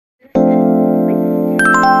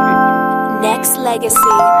Nexxlegacy.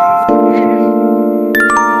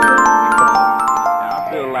 I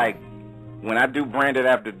feel like when I do Branded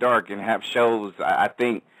After Dark and have shows, I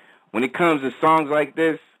think when it comes to songs like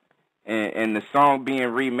this and the song being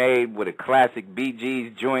remade with a classic Bee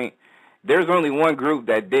Gees joint, there's only one group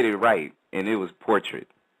that did it right, and it was Portrait.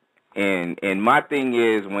 And my thing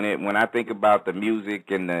is when I think about the music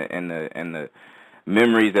and the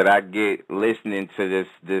memories that I get listening to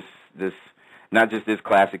this not just this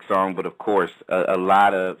classic song, but of course a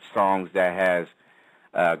lot of songs that has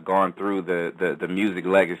gone through the music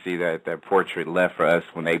legacy that Portrait left for us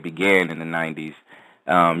when they began in the 90s.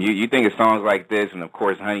 You think of songs like this, and of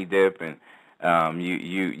course Honey Dip, and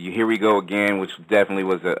you Here We Go Again, which definitely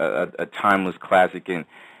was a timeless classic, and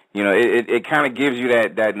you know it kind of gives you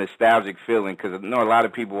that nostalgic feeling, because I know a lot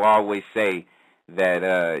of people always say that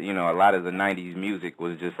a lot of the 90s music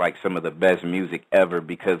was just like some of the best music ever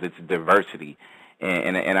because it's diversity.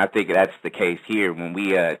 And I think that's the case here when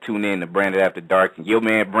we tune in to Branded After Dark, and your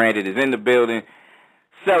man Branded is in the building,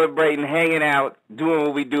 celebrating, hanging out, doing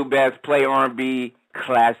what we do best, play R&B,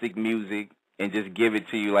 classic music, and just give it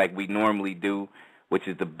to you like we normally do, which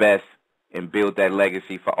is the best, and build that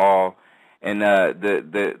legacy for all. And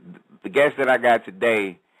the guest that I got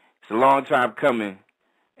today, it's a long time coming,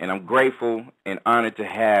 and I'm grateful and honored to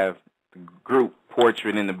have the group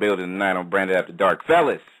Portrait in the building tonight on Branded After Dark.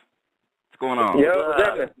 Fellas, what's going on? Yo,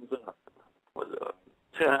 what's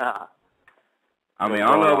up? I mean, I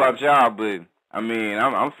don't know about y'all, but I mean,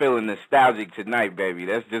 I'm feeling nostalgic tonight, baby.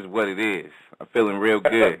 That's just what it is. I'm feeling real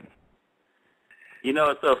good. You know,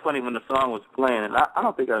 it's so funny when the song was playing, and I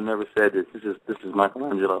don't think I've never said this. This is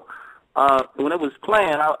Michelangelo. When it was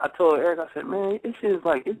playing, I told Eric, I said, man, it seems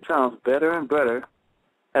like it sounds better and better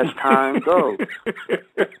as time goes.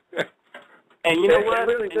 And you know what?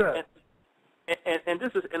 Really does.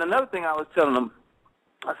 And another thing I was telling them,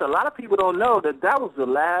 I said, a lot of people don't know that was the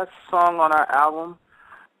last song on our album.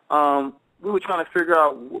 We were trying to figure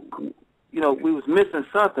out, we was missing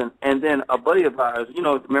something, and then a buddy of ours,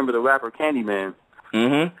 remember the rapper Candyman?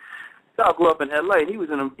 Mm-hmm. I grew up in L.A. He was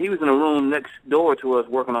in a room next door to us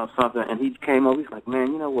working on something, and he came over. He's like,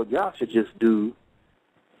 man, you know what? Y'all should just do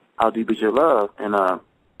How Deep Is Your Love? And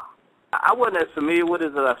I wasn't as familiar with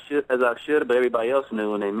it as I should, but everybody else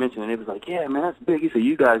knew, and they mentioned it. It was like, yeah, man, that's big. He said,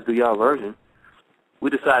 you guys do y'all version. We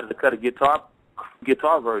decided to cut a guitar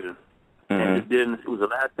version, and it was the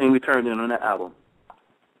last thing we turned in on that album.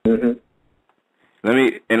 Mm-hmm. Let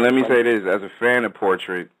me say this, as a fan of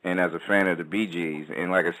Portrait and as a fan of the Bee Gees,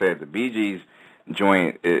 and like I said, the Bee Gees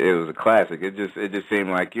joint, it was a classic. It just seemed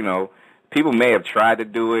like, people may have tried to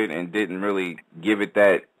do it and didn't really give it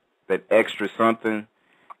that extra something.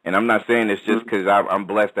 And I'm not saying this just because I'm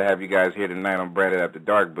blessed to have you guys here tonight on Branded After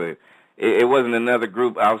Dark, but it wasn't another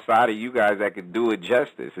group outside of you guys that could do it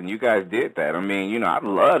justice, and you guys did that. I mean, I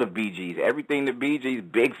love the Bee Gees. Everything the Bee Gees,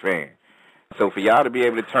 big fan. So for y'all to be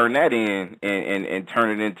able to turn that in and turn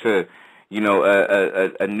it into,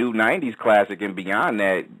 a new 90s classic and beyond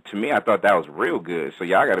that, to me, I thought that was real good. So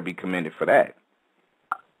y'all got to be commended for that.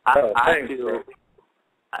 I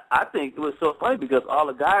think it was so funny because all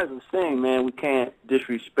the guys were saying, man, we can't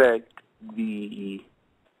disrespect the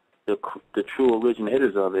true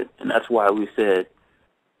originators of it, and that's why we said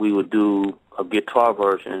we would do a guitar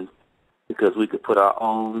version, because we could put our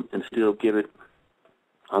own and still give it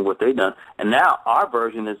on what they done. And now our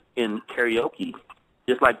version is in karaoke,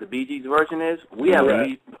 just like the Bee Gees version is. We have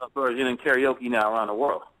a version in karaoke now around the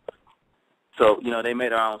world. So, they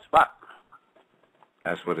made our own spot.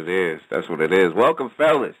 That's what it is. That's what it is. Welcome,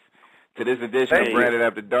 fellas, to this edition of Branded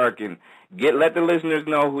After Dark, and let the listeners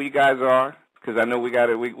know who you guys are, because I know we got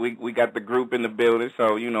the group in the building.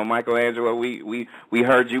 So, Michelangelo, we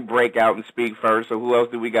heard you break out and speak first. So who else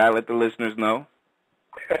do we got? Let the listeners know.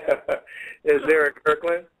 It's Eric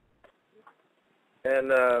Kirkland, and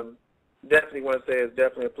definitely want to say it's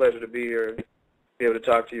definitely a pleasure to be here, be able to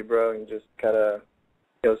talk to you, bro, and just kind of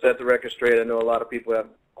set the record straight. I know a lot of people have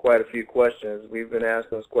quite a few questions. We've been asked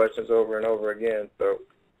those questions over and over again, so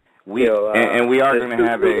we are going to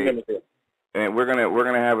have we're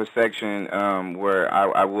gonna have a section where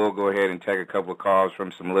I will go ahead and take a couple of calls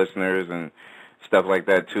from some listeners and stuff like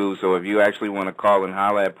that too. So if you actually want to call and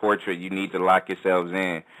holler at Portrait, you need to lock yourselves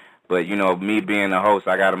in. But, me being the host,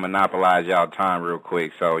 I got to monopolize y'all time real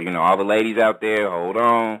quick. So, all the ladies out there, hold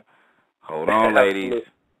on. Hold on, ladies.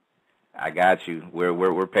 I got you.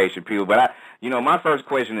 We're patient people. But, my first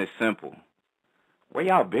question is simple. Where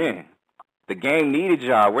y'all been? The game needed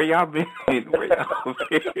y'all. Where y'all been?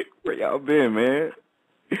 Where y'all been, man?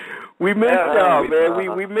 We missed y'all,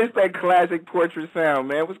 man. We missed that classic Portrait sound,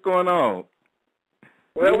 man. What's going on?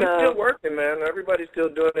 Well, we're still working, man. Everybody's still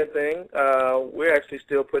doing their thing. We're actually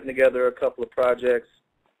still putting together a couple of projects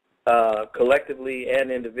collectively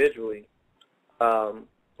and individually.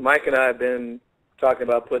 Mike and I have been talking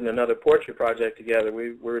about putting another portrait project together.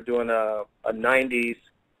 We're doing a 90s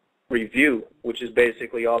review, which is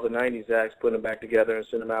basically all the 90s acts, putting them back together and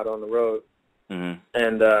sending them out on the road. Mm-hmm.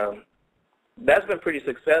 And that's been pretty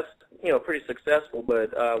successful,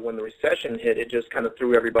 but when the recession hit, it just kind of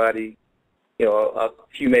threw everybody, a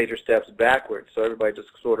few major steps backwards, so everybody just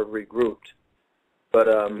sort of regrouped.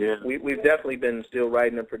 But we've definitely been still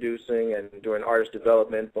writing and producing and doing artist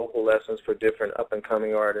development, vocal lessons for different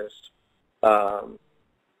up-and-coming artists, and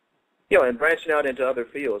branching out into other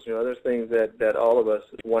fields. There's things that all of us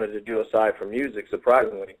wanted to do aside from music,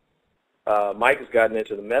 surprisingly. Mike has gotten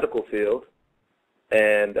into the medical field,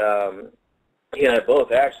 and he and I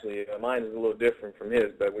both, actually. Mine is a little different from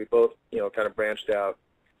his, but we both, kind of branched out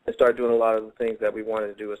and started doing a lot of the things that we wanted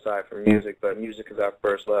to do aside from music, but music is our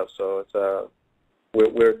first love, so it's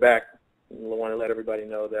we're back. We want to let everybody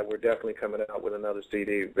know that we're definitely coming out with another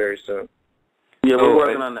CD very soon. Yeah, we're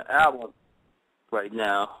working on the album right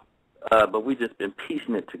now, but we just been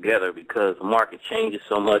piecing it together because the market changes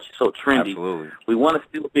so much, it's so trendy.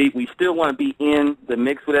 Absolutely. We still want to be in the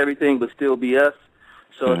mix with everything, but still be us.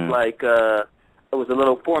 So It's like it was a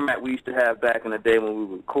little format we used to have back in the day when we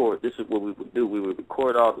would record. This is what we would do. We would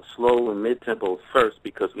record all the slow and mid-tempos first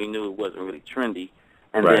because we knew it wasn't really trendy.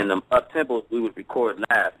 And then the up-tempos we would record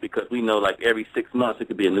last because we know like every 6 months it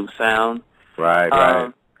could be a new sound. Right.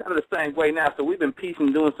 Kind of the same way now. So we've been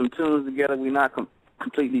piecing, doing some tunes together. We're not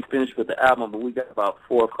completely finished with the album, but we got about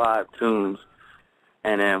 4 or 5 tunes.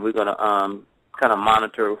 And then we're going to kind of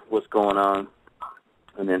monitor what's going on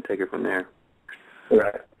and then take it from there.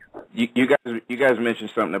 Right. You guys mentioned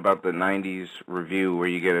something about the 90s review where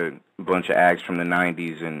you get a bunch of acts from the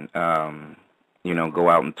 90s and, go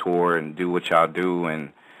out and tour and do what y'all do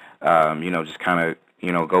and, just kind of,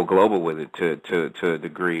 go global with it to a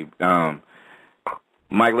degree.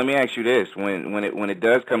 Mike, let me ask you this. When it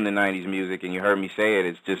does come to 90s music, and you heard me say it,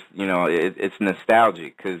 it's just, it's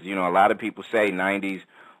nostalgic because, a lot of people say 90s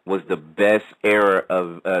was the best era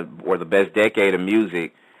of, or the best decade of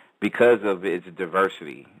music because of its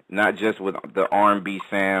diversity, not just with the R&B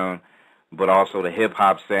sound, but also the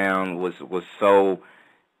hip-hop sound was so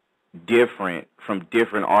different from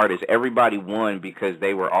different artists. Everybody won because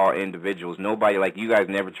they were all individuals. Nobody, like you guys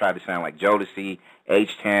never tried to sound like Jodeci,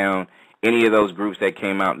 H-Town, any of those groups that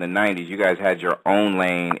came out in the 90s. You guys had your own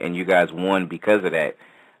lane, and you guys won because of that.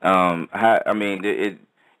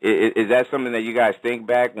 Is that something that you guys think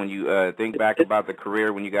back when you think back about the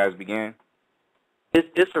career when you guys began?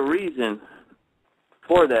 It's a reason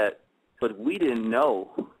for that, but we didn't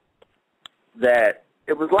know that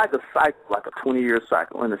it was like a cycle, like a 20-year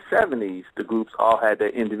cycle. In the 70s, the groups all had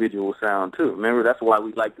their individual sound, too. Remember, that's why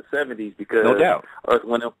we liked the 70s, because no doubt.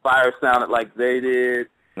 When the Fire sounded like they did,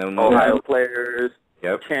 Ohio Players,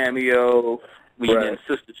 Cameo, we did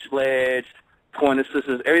Sister Sledge, Pointer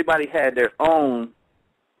Sisters, everybody had their own.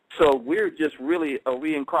 So we're just really a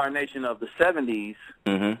reincarnation of the 70s,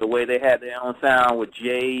 the way they had their own sound with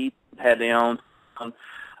Jade, had their own sound,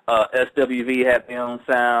 SWV had their own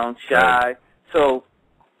sound, Shy. Right. So,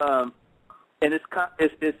 and it's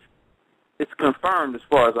confirmed as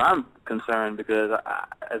far as I'm concerned because,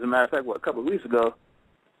 as a matter of fact, a couple of weeks ago,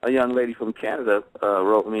 a young lady from Canada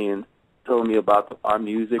wrote me and told me about our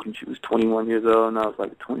music, and she was 21 years old, and I was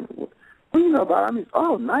like, 20? What do you know about? 90s. I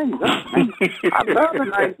love the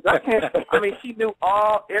 90s. She knew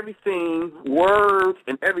everything, words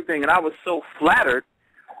and everything, and I was so flattered.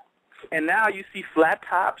 And now you see flat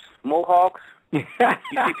tops, mohawks. You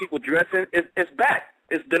see people dressing. It's back.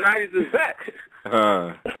 The 90s is back.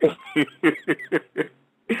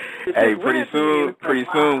 Hey, pretty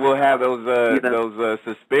soon we'll have those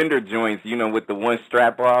suspender joints, with the one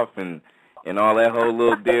strap off and all that whole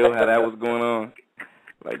little deal. How that was going on.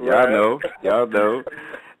 Like y'all know.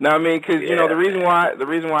 No, because the reason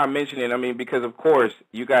why I mention it, because of course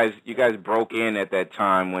you guys broke in at that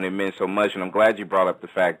time when it meant so much, and I'm glad you brought up the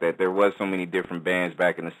fact that there was so many different bands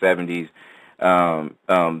back in the 70s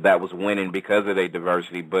that was winning because of their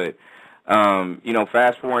diversity. But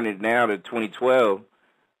fast forwarding now to 2012,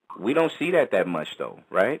 we don't see that much though,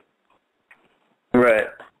 right? Right.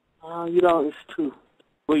 It's true.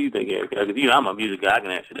 What do you think, Eric? I'm a music guy. I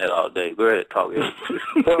can answer that all day. Go ahead, talk.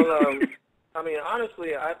 Well,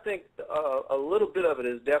 honestly, I think a little bit of it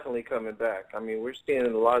is definitely coming back. We're seeing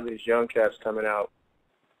a lot of these young cats coming out,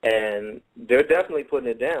 and they're definitely putting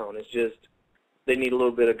it down. It's just they need a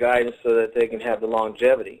little bit of guidance so that they can have the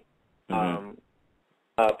longevity. Point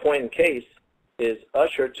in case, is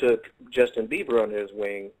Usher took Justin Bieber under his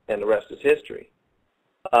wing, and the rest is history.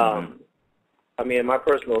 I mean, in my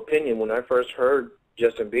personal opinion, when I first heard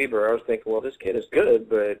Justin Bieber, I was thinking, well, this kid is good,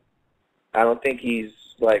 but I don't think he's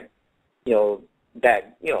like,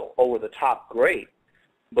 that, over the top great.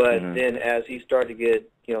 But then as he started to get,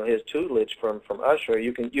 his tutelage from Usher,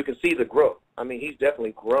 you can see the growth. I mean, he's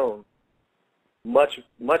definitely grown much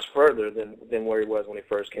further than where he was when he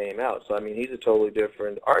first came out. So I mean, he's a totally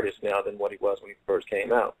different artist now than what he was when he first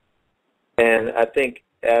came out. And I think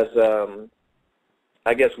as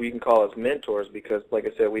I guess we can call us mentors, because like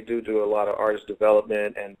I said, we do a lot of artist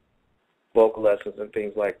development and vocal lessons and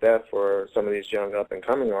things like that for some of these young up and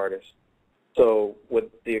coming artists. So with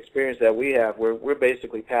the experience that we have, we're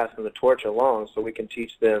basically passing the torch along so we can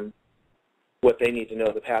teach them what they need to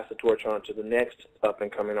know to pass the torch on to the next up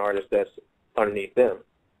and coming artist that's underneath them.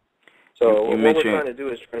 So what we're trying to do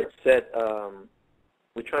is set,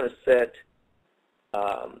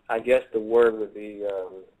 I guess the word would be,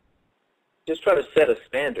 just try to set a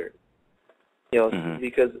standard.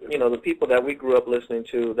 Because, the people that we grew up listening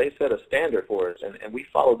to, they set a standard for us, and we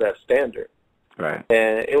followed that standard. Right.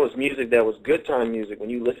 And it was music that was good time music. When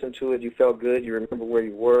you listened to it, you felt good. You remember where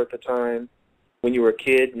you were at the time. When you were a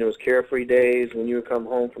kid and it was carefree days, when you would come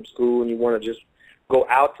home from school and you want to just go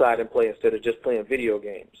outside and play instead of just playing video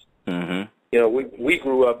games. We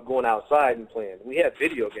grew up going outside and playing. We had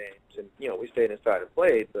video games, and, we stayed inside and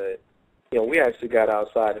played, but, we actually got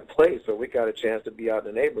outside and played, so we got a chance to be out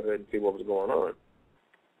in the neighborhood and see what was going on.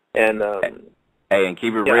 And hey, and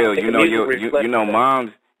keep it real.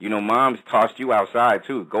 Moms tossed you outside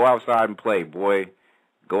too. Go outside and play, boy.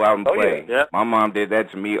 Go out and play. Yeah. My mom did that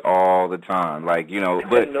to me all the time. Like,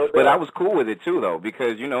 but I was cool with it too, though,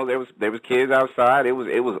 because there was kids outside. It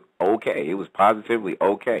was okay. It was positively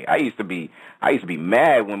okay. I used to be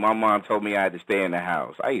mad when my mom told me I had to stay in the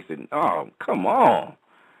house. I used to, oh, come on.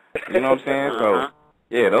 You know what I'm saying? So,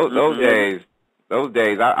 yeah, those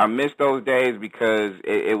days, I miss those days because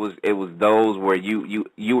it was those where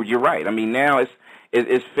you're right. I mean, now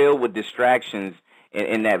it's filled with distractions,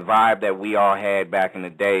 and that vibe that we all had back in the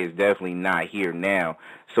day is definitely not here now.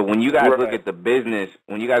 So when you guys look at the business,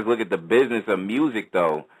 of music,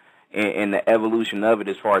 though, and the evolution of it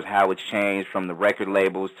as far as how it's changed from the record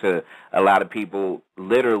labels to a lot of people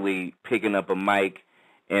literally picking up a mic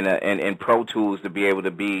and Pro Tools to be able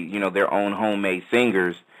to be, their own homemade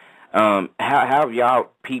singers. How have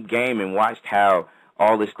y'all peeped game and watched how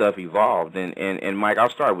all this stuff evolved? And Mike, I'll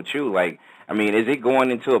start with you. Like, I mean, is it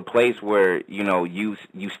going into a place where, you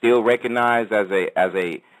still recognize as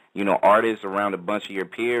a artist around a bunch of your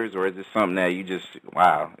peers, or is it something that you just,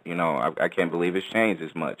 wow, I can't believe it's changed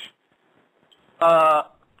as much?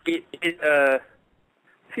 See,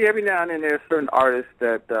 every now and then there's certain artists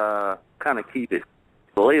that kind of keep it.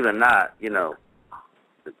 Believe it or not, and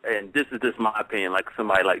this is just my opinion, like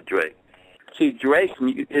somebody like Drake. See, Drake,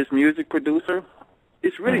 his music producer,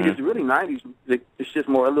 it's really 90s music. It's just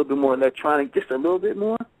a little bit more electronic, just a little bit,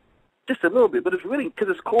 but it's really because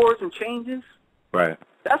it's chords and changes. Right.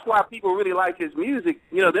 That's why people really like his music.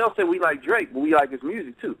 They'll say we like Drake, but we like his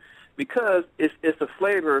music too, because it's a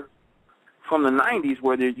flavor from the 90s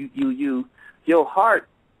where your heart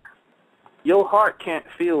can't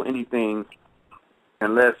feel anything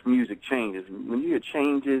unless music changes. When you hear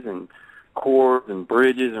changes and chords and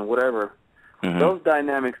bridges and whatever, those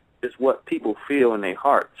dynamics is what people feel in their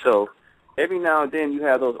heart. So every now and then you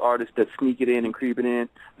have those artists that sneak it in and creep it in.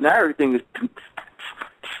 Now everything is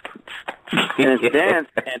and it's dance,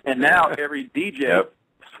 and now every DJ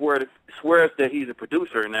swears that he's a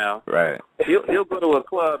producer now. Right. He'll go to a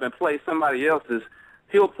club and play somebody else's.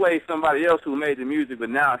 He'll play somebody else who made the music, but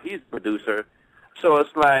now he's a producer. So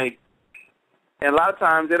it's like, and a lot of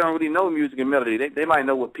times they don't really know music and melody. They might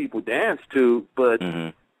know what people dance to, but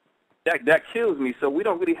that kills me. So we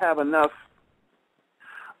don't really have enough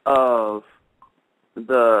of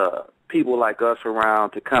the people like us around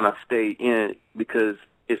to kind of stay in it because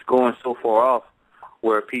it's going so far off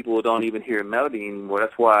where people don't even hear melody anymore.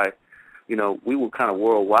 That's why, we were kind of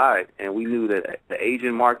worldwide, and we knew that the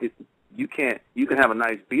Asian market, you can have a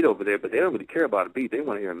nice beat over there, but they don't really care about a beat. They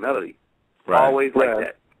want to hear a melody. Right. Always like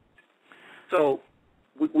that. So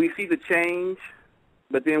we see the change,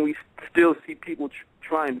 but then we still see people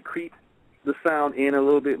trying to creep the sound in a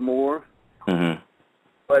little bit more.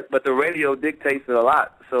 But the radio dictates it a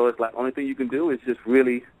lot. So it's like only thing you can do is just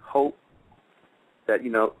really hope that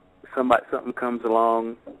something comes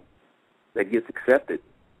along that gets accepted.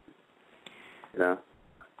 And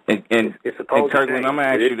Kirkland, I'm gonna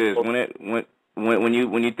ask you this: when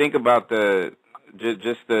you think about the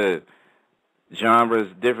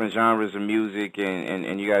different genres of music,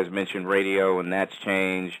 and you guys mentioned radio, and that's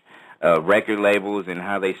changed. Record labels and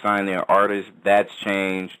how they sign their artists, that's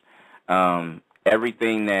changed.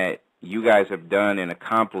 Everything that you guys have done and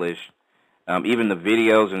accomplished, even the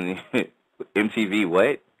videos and the MTV,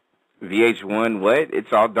 what? VH1, what?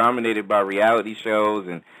 It's all dominated by reality shows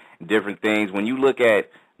and different things. When you look at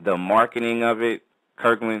the marketing of it,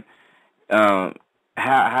 Kirkland,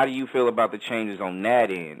 how do you feel about the changes on that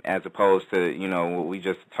end, as opposed to what we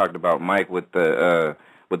just talked about, Mike, with the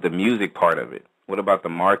music part of it? What about the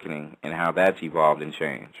marketing and how that's evolved and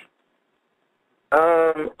changed?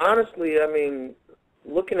 Honestly, I mean,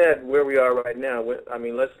 looking at where we are right now, I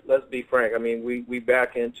mean, let's be frank. I mean, we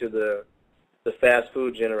back into the fast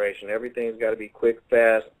food generation. Everything's got to be quick,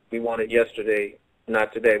 fast. We want it yesterday,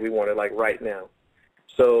 not today. We want it like right now.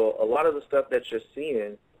 So a lot of the stuff that you're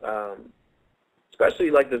seeing,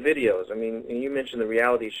 especially like the videos. I mean, and you mentioned the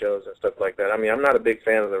reality shows and stuff like that. I mean, I'm not a big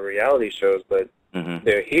fan of the reality shows, but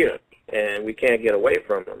they're here, and we can't get away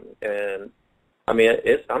from them. And I mean,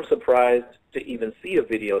 I'm surprised to even see a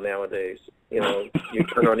video nowadays. You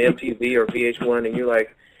turn on MTV or VH1, and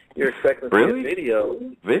you're expecting to see a video.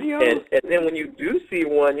 Video? And then when you do see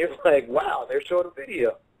one, you're like, wow, they're showing a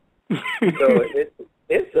video. So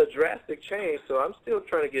it's a drastic change. So I'm still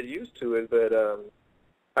trying to get used to it, but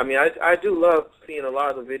I mean, I do love seeing a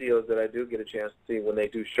lot of the videos that I do get a chance to see when they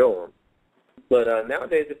do show them. But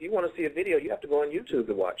nowadays, if you want to see a video, you have to go on YouTube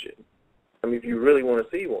to watch it. I mean, if you really want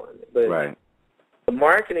to see one. But right. The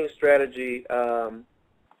marketing strategy,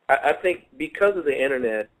 I think because of the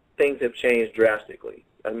Internet, things have changed drastically.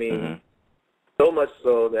 I mean, so much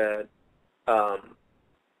so that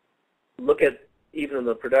look at even on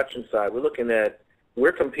the production side,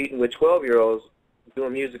 we're competing with 12-year-olds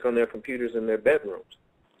doing music on their computers in their bedrooms.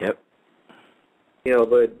 Yep.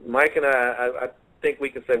 But Mike and I think we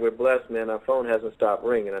can say we're blessed, man. Our phone hasn't stopped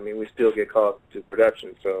ringing. I mean, we still get called to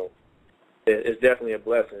production, so it's definitely a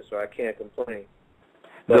blessing, so I can't complain.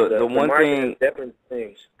 But the one thing, definitely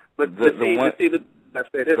things. But the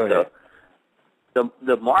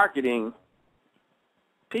marketing,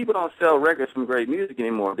 people don't sell records from great music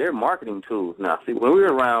anymore. They're marketing tools now. See, when we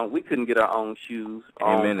were around, we couldn't get our own shoes,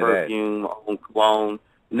 our own perfume, our own cologne.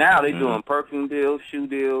 Now they're doing perfume deals, shoe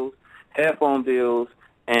deals, headphone deals,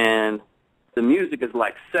 and the music is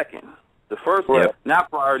like second. The first step, not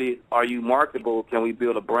priority, are you marketable? Can we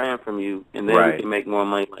build a brand from you? And then we can make more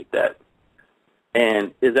money like that.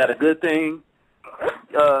 And is that a good thing?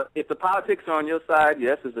 If the politics are on your side,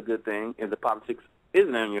 yes, it's a good thing. If the politics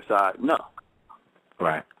isn't on your side, no.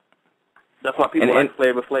 Right. That's why people like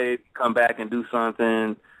Flavor Flav come back and do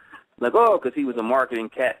something like, because he was a marketing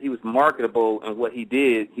cat. He was marketable, and what he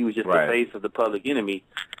did, he was just the face of the public enemy.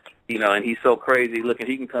 And he's so crazy looking,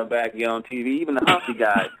 he can come back, get on TV. Even the Humpty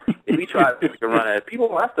guy, if he tries to take a run at it,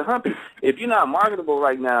 people, that's the Humpty. If you're not marketable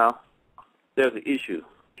right now, there's an issue.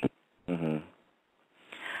 Mm-hmm.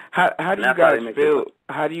 How do you guys feel?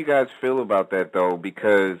 How do you guys feel about that though?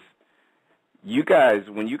 Because you guys,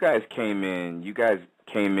 when you guys came in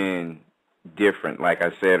different. Like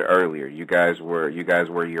I said earlier, you guys were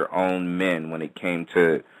your own men when it came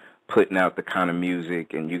to putting out the kind of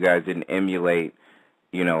music, and you guys didn't emulate,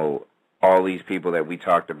 all these people that we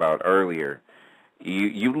talked about earlier.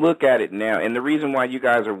 You look at it now, and the reason why you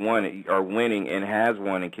guys are winning and has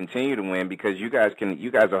won and continue to win, because you guys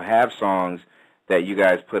will have songs that you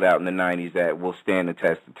guys put out in the 90s that will stand the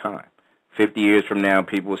test of time. 50 years from now,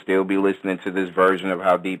 people will still be listening to this version of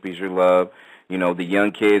How Deep Is Your Love. The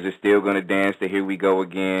young kids are still going to dance to Here We Go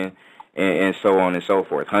Again, and so on and so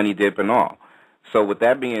forth, Honey Dip and all. So with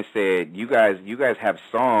that being said, you guys have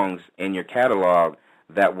songs in your catalog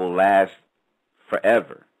that will last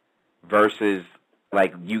forever, versus,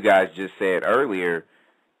 like you guys just said earlier,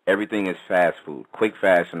 everything is fast food, quick,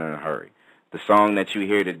 fast, and in a hurry. The song that you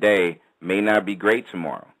hear today may not be great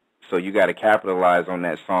tomorrow, so you got to capitalize on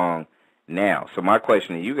that song now. So my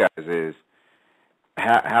question to you guys is,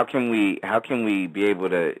 how can we be able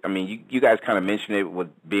to? I mean, you guys kind of mentioned it with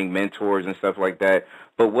being mentors and stuff like that,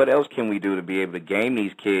 but what else can we do to be able to game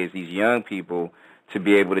these kids, these young people, to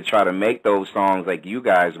be able to try to make those songs like you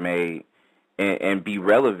guys made and be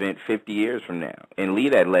relevant 50 years from now and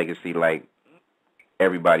leave that legacy like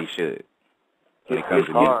everybody should when it comes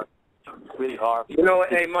to music? It's really hard.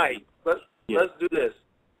 Hey, Mike, let's do this.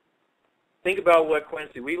 Think about what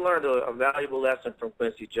we learned a valuable lesson from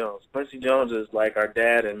Quincy Jones. Quincy Jones is like our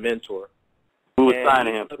dad and mentor. Who was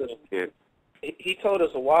signing him? He told us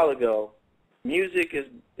a while ago, music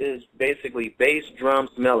is basically bass, drums,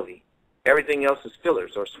 melody. Everything else is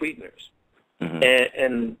fillers or sweeteners. Mm-hmm.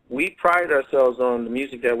 And we pride ourselves on the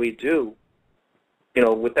music that we do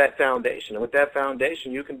with that foundation. And with that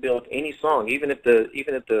foundation, you can build any song, even if the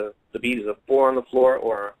beat is a 4 on the floor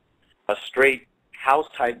or a straight house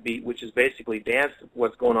type beat, which is basically dance.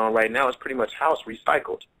 What's going on right now is pretty much house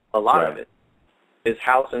recycled. A lot of it is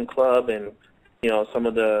house and club and some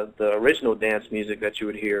of the original dance music that you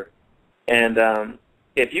would hear. And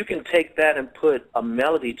if you can take that and put a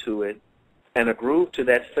melody to it and a groove to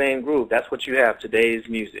that same groove, that's what you have today's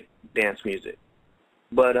music, dance music.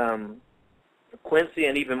 But Quincy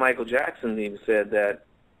and even Michael Jackson even said that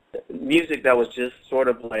music that was just sort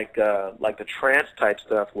of like the trance type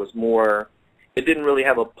stuff was more. It didn't really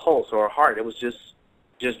have a pulse or a heart. It was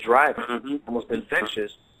just driving, almost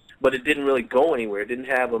infectious. But it didn't really go anywhere. It didn't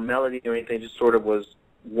have a melody or anything. It just sort of was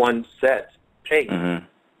one set take and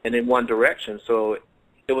in one direction. So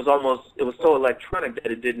it was so electronic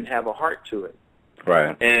that it didn't have a heart to it.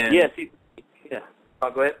 Right. And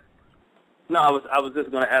Oh, go ahead. No, I was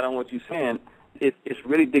just going to add on what you're saying. It's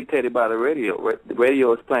really dictated by the radio. The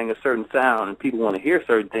radio is playing a certain sound, and people want to hear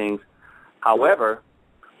certain things. However,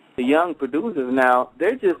 the young producers now,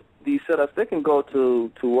 they're just these setups. They can go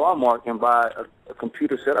to Walmart and buy a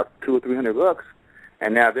computer setup, $200 or $300,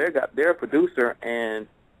 and now they're a producer, and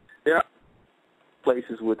they're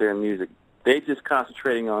places with their music. They just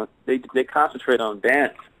concentrating on they concentrate on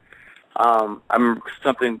dance. I remember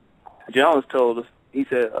something Jones told us. He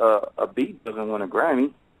said a beat doesn't win a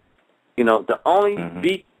Grammy. The only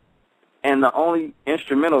beat and the only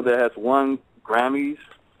instrumental that has won Grammys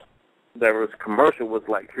that was commercial was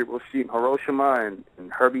like Hiroshima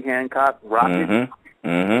and Herbie Hancock, Rocket.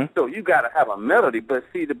 So you got to have a melody. But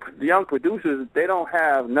see, the young producers, they don't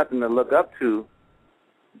have nothing to look up to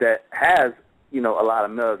that has, a lot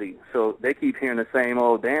of melody. So they keep hearing the same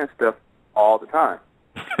old dance stuff all the time.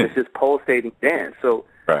 It's just pulsating dance. So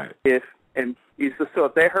if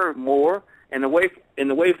they heard more, and the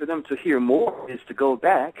way for them to hear more is to go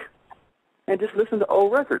back and just listen to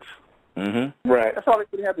old records. Right. That's all they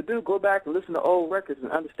would have to do. Go back and listen to old records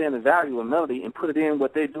and understand the value of melody and put it in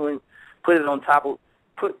what they're doing. Put that on top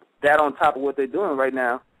of what they're doing right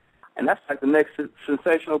now, and that's like the next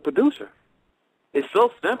sensational producer. It's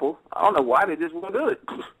so simple. I don't know why they just won't do it.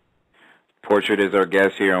 Portrait is our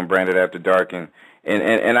guest here on Branded After Dark, and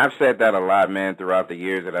I've said that a lot, man, throughout the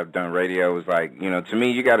years that I've done radio. It's like, to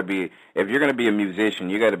me, you got to be, if you're going to be a musician,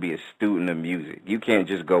 you got to be a student of music. You can't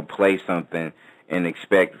just go play something and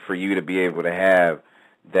expect for you to be able to have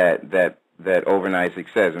that overnight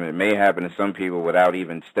success. I mean, it may happen to some people without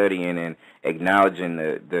even studying and acknowledging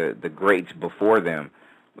the greats before them.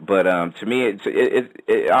 But to me,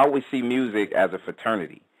 I always see music as a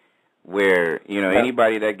fraternity, where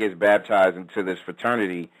anybody that gets baptized into this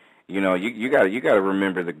fraternity, you got to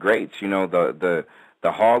remember the greats. The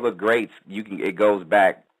Hall of Greats. It goes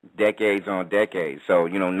back decades on decades. So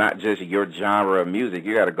not just your genre of music.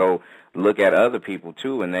 You got to go look at other people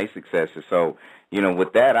too and their successes. So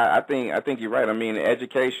with that, I think you're right. I mean,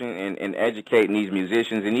 education and educating these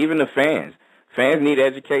musicians and even the fans. Fans need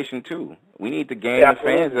education too. We need to gain the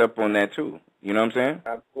fans up on that too. You know what I'm saying?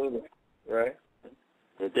 Absolutely. Right.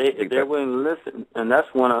 If they're willing to listen, and that's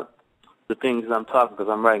one of the things I'm talking, because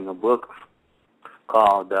I'm writing a book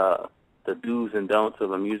called The Do's and Don'ts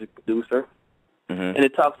of a Music Producer. And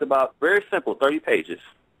it talks about, very simple, 30 pages.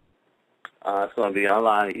 It's going to be an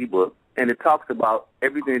online ebook. And it talks about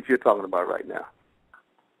everything that you're talking about right now.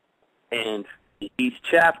 And each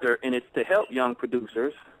chapter, and it's to help young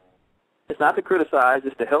producers. It's not to criticize,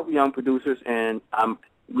 it's to help young producers. And I'm,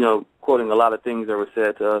 quoting a lot of things that were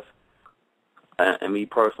said to us, and me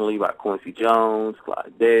personally, by Quincy Jones,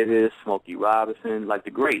 Clyde Davis, Smokey Robinson, like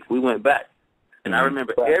the greats. We went back. And I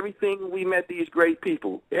remember everything we met these great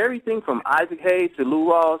people, everything from Isaac Hayes to Lou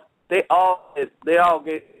Rawls, they all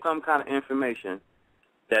gave some kind of information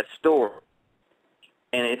that's stored.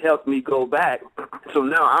 And it helped me go back. So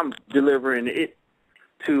now I'm delivering it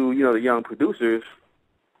to, the young producers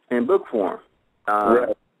in book form.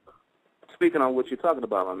 Speaking on what you're talking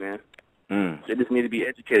about, my man, they just need to be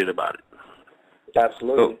educated about it.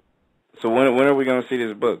 Absolutely. So when are we going to see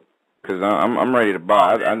this book? Because I'm ready to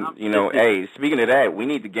buy. Hey, speaking of that, we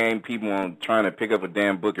need to game people on trying to pick up a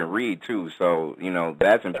damn book and read too. So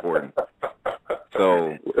that's important.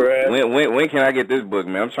 So when can I get this book,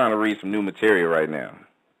 man? I'm trying to read some new material right now.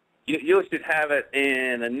 You should have it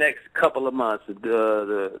in the next couple of months.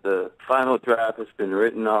 The final draft has been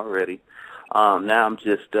written already. Now I'm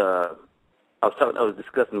just I was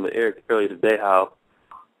discussing with Eric earlier today how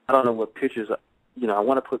I don't know what pictures. I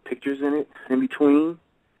want to put pictures in it in between.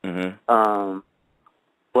 But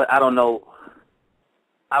I don't know.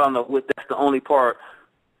 That's the only part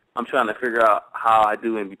I'm trying to figure out how I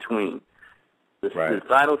do in between. The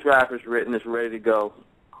final draft is written. It's ready to go.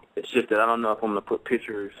 It's just that I don't know if I'm going to put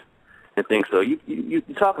pictures and things. So you're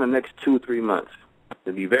talking the next 2 or 3 months.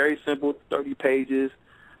 It'll be very simple, 30 pages,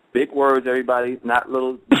 big words, everybody, not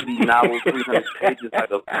little novels, 300 pages like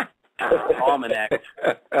a almanac.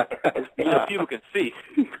 People can see.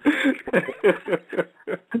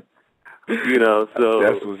 So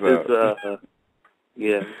that's what's up.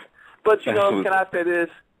 Yeah. But, can I say this?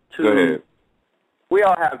 Go ahead. We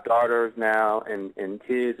all have daughters now and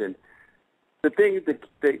kids, and the thing is that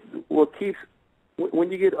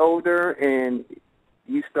when you get older and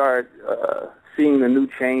you start seeing the new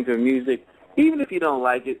change of music, even if you don't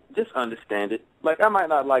like it, just understand it. Like, I might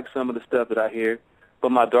not like some of the stuff that I hear, but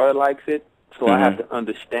my daughter likes it, so I have to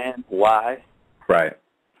understand why. Right.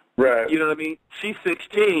 You know what I mean? She's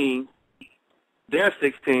 16. They're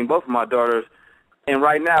 16, both of my daughters. And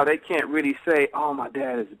right now, they can't really say, "Oh, my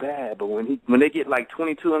dad is bad." But when they get like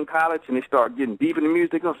 22 in college and they start getting deep in the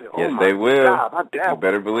music, they're gonna say, "Oh, yes, my they will. God, my dad." You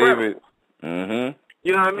better believe it. Mm-hmm.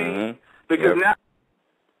 You know what I mean? Mm-hmm. Because now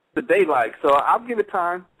that they like, so I'll give it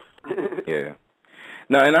time. Yeah.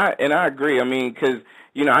 No, and I agree. I mean, because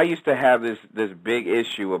I used to have this big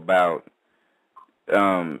issue about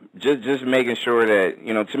just making sure that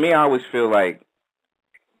to me, I always feel like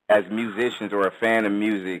as musicians or a fan of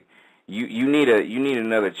music. You need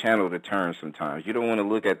another channel to turn sometimes. You don't want to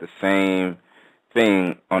look at the same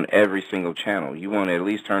thing on every single channel. You want to at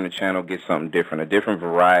least turn the channel, get something different, a different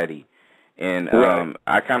variety. And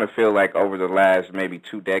I kind of feel like over the last maybe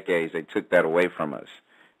 2 decades, they took that away from us.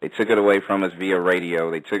 They took it away from us via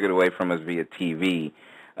radio. They took it away from us via TV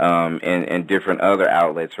and different other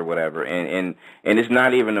outlets or whatever. And it's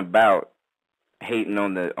not even about hating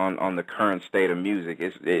on the current state of music.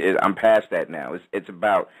 I'm past that now. It's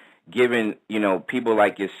about giving, people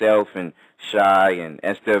like yourself and Shy and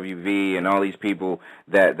SWV and all these people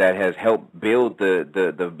that has helped build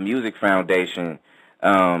the music foundation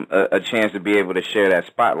a chance to be able to share that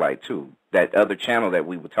spotlight too, that other channel that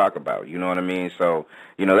we would talk about. You know what I mean? So,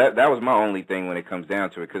 that was my only thing when it comes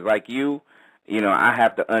down to it. Because like I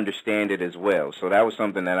have to understand it as well. So that was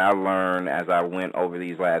something that I learned as I went over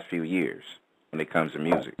these last few years when it comes to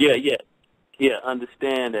music. Yeah,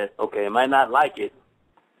 understand that, okay, I might not like it,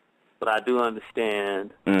 but I do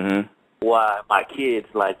understand why my kids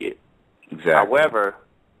like it. Exactly. However,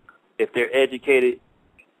 if they're educated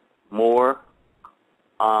more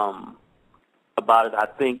about it, I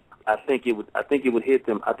think it would hit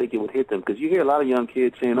them. I think it would hit them because you hear a lot of young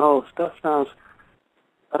kids saying, "Oh, stuff sounds.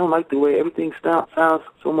 I don't like the way everything sounds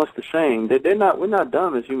so much the same." We're not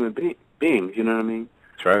dumb as human beings. You know what I mean?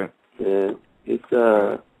 That's right. Yeah. It's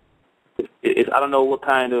I don't know what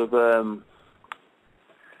kind of.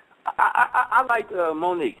 I like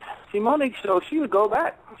Monique. See, Monique show, she would go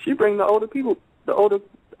back. She bring the older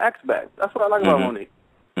acts back. That's what I like about Monique.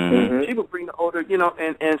 Mm-hmm. She would bring the older,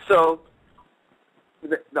 and so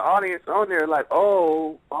the audience on there like,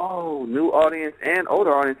 oh, new audience and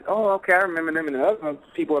older audience. Oh, okay, I remember them. And the other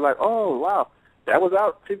people are like, oh, wow, that was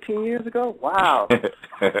out 15 years ago? Wow.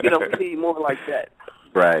 We need more like that.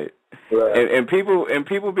 Right. And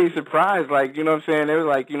people be surprised, like, you know what I'm saying? They were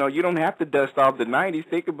like, you don't have to dust off the 90s.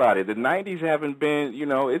 Think about it. The 90s haven't been,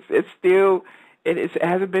 it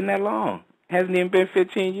hasn't been that long. It hasn't even been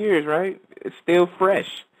 15 years, right? It's still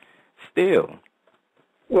fresh. Still.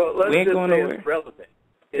 Well, let's just say nowhere. It's relevant.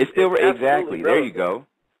 It's still exactly. Relevant.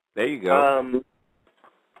 There you go.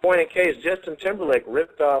 Point in case, Justin Timberlake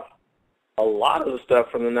ripped off a lot of the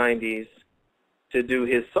stuff from the 90s to do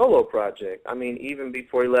his solo project. I mean, even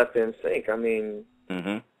before he left NSYNC. I mean,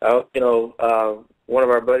 one of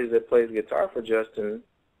our buddies that plays guitar for Justin,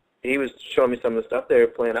 he was showing me some of the stuff they were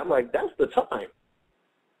playing. I'm like, that's the time.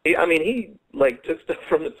 He took stuff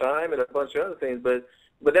from the time and a bunch of other things, but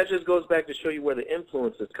that just goes back to show you where the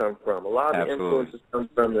influences come from. A lot of the influences come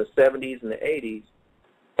from the 70s and the 80s,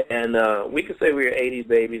 and we could say we were 80s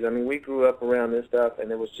babies. I mean, we grew up around this stuff,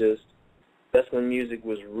 and that's when music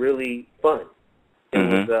was really fun. It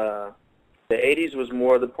was the 80s was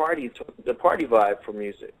more the party vibe for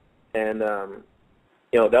music, and that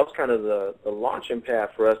was kind of the launching pad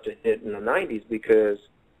for us to hit in the 90s because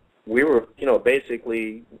we were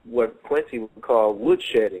basically what Quincy would call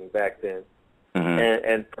woodshedding back then,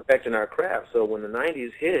 and perfecting our craft. So when the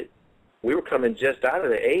 90s hit, we were coming just out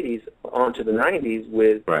of the 80s onto the 90s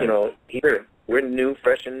with here we're new,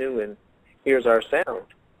 fresh and new, and here's our sound.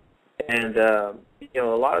 And, a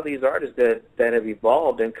lot of these artists that have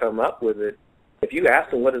evolved and come up with it, if you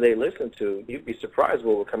ask them what do they listen to, you'd be surprised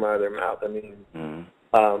what will come out of their mouth. I mean,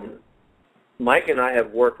 Mike and I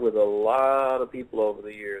have worked with a lot of people over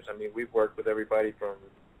the years. I mean, we've worked with everybody from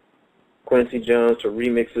Quincy Jones to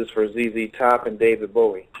remixes for ZZ Top and David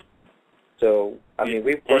Bowie. So, I mean,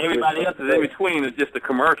 we've and everybody else is in between is just the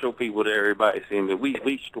commercial people that everybody's seeing. But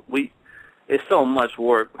we it's so much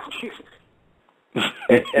work.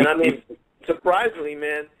 and I mean, surprisingly,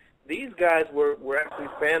 man, these guys were actually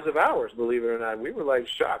fans of ours, believe it or not. We were, like,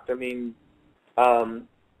 shocked. I mean,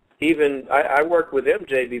 even I worked with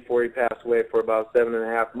MJ before he passed away for about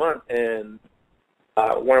 7.5 months, and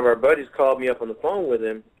one of our buddies called me up on the phone with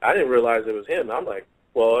him. I didn't realize it was him. I'm like,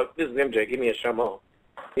 well, this is MJ. Give me a Chamon.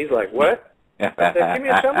 He's like, what? I said, give me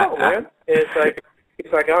a Chamon, man. And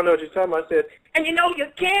he's like, I don't know what you're talking about. I said, and you know you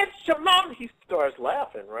can't, Chamon. He starts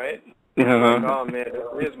laughing, right? Like, oh, man,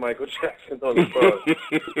 here's Michael Jackson on the phone.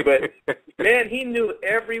 But, man, he knew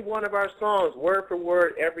every one of our songs, word for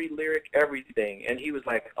word, every lyric, everything. And he was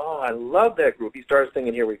like, oh, I love that group. He started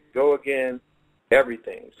singing Here We Go Again,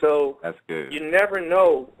 everything. So that's good. You never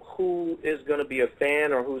know who is going to be a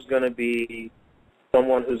fan or who's going to be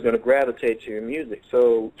someone who's going to gravitate to your music.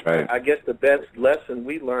 So right. I guess the best lesson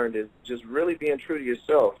we learned is just really being true to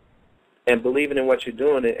yourself and believing in what you're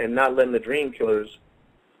doing and not letting the dream killers,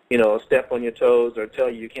 you know, step on your toes or tell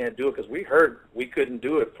you can't do it, because we heard we couldn't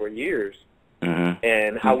do it for years. Mm-hmm.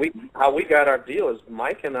 And how we got our deal is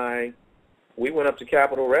Mike and I, we went up to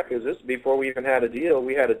Capitol Records. This is before we even had a deal.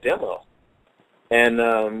 We had a demo.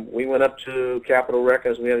 And we went up to Capitol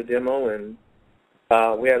Records. We had a demo, and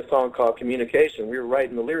we had a song called Communication. We were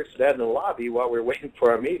writing the lyrics to that in the lobby while we were waiting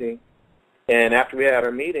for our meeting. And after we had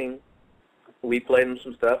our meeting, we played them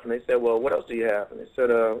some stuff, and they said, well, what else do you have? And they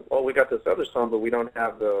said, oh, we got this other song, but we don't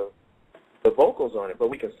have the vocals on it, but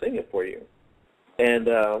we can sing it for you. And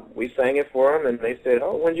we sang it for them, and they said,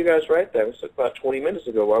 oh, when did you guys write that? It was about 20 minutes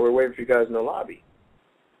ago while we were waiting for you guys in the lobby.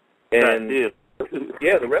 And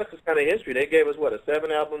yeah, the rest is kind of history. They gave us, what, a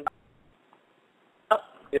 7-album?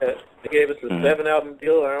 Yeah, they gave us a 7-album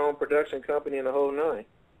deal, our own production company, and the whole nine.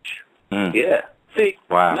 Yeah. See,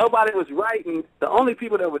 wow. Nobody was writing. The only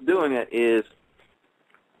people that were doing it is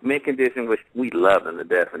Mint Condition, which we love them to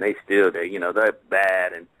death, and they still there. You know, they're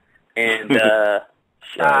bad and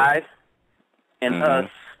Shy and us.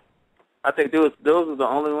 I think those were the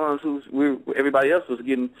only ones everybody else was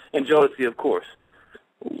getting, and Jodeci, of course.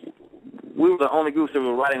 We were the only groups that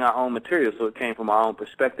were writing our own material, so it came from our own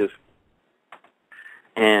perspective.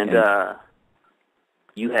 And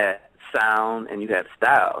you had sound and you had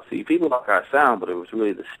style. See, people like our sound, but it was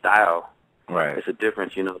really the style. Right. It's a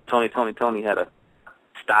difference, you know. Tony had a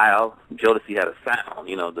style. Jodeci had a sound.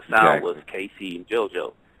 You know, the sound was Casey and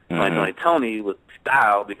JoJo. Tony was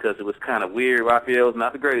style because it was kind of weird. Raphael was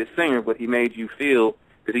not the greatest singer, but he made you feel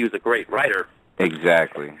that he was a great writer.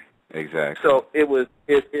 Exactly. So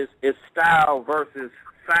it's style versus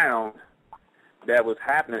sound that was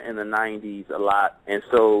happening in the 90s a lot, and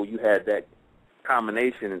so you had that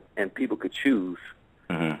combination, and people could choose,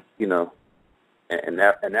 you know, and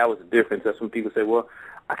that was the difference. That's when people say, well,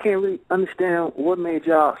 I can't really understand what made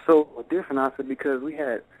y'all so different. I said, because we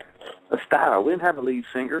had a style. We didn't have a lead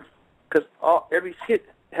singer, because every hit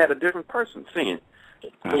had a different person singing.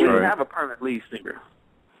 So we didn't have a permanent lead singer.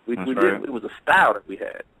 We didn't. It was a style that we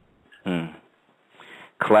had.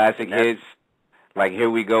 Classic hits, like Here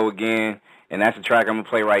We Go Again. And that's the track I'm going to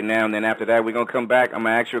play right now. And then after that, we're going to come back. I'm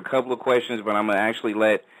going to ask you a couple of questions, but I'm going to actually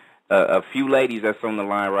let a few ladies that's on the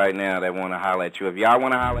line right now that want to holler at you. If y'all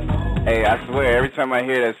want to holler, hey, I swear, every time I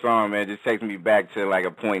hear that song, man, it just takes me back to, like,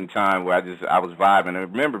 a point in time where I was vibing.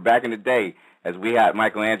 And remember, back in the day, as we had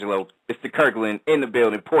Michelangelo, Mr. Kirkland in the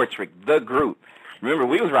building, Portrait, the group. Remember,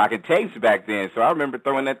 we was rocking tapes back then, so I remember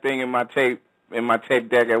throwing that thing in my tape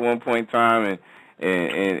deck at one point in time,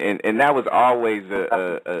 and that was always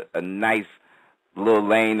a nice little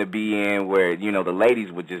lane to be in where, you know, the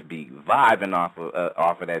ladies would just be vibing off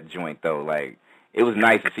of that joint, though. Like, it was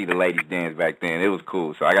nice to see the ladies dance back then. It was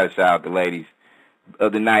cool. So I got to shout out the ladies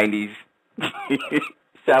of the 90s.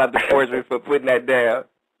 Shout out to Portsmouth for putting that down.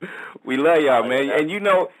 We love y'all, man. And, you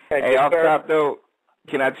know, hey, off top, though,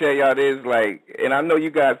 can I tell y'all this? Like, and I know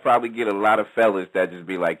you guys probably get a lot of fellas that just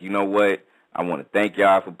be like, you know what? I want to thank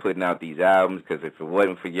y'all for putting out these albums, because if it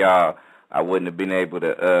wasn't for y'all, I wouldn't have been able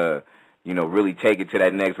to, you know, really take it to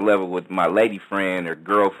that next level with my lady friend or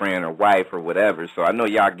girlfriend or wife or whatever. So I know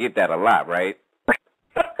y'all get that a lot, right?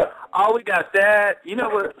 Oh, we got that. You know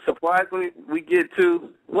what surprisingly we get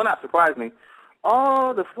too? Well, not surprisingly.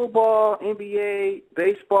 All the football, NBA,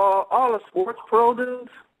 baseball, all the sports pro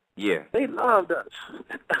dudes, they loved us.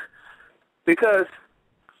 because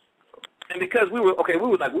we were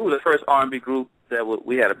the first R&B group that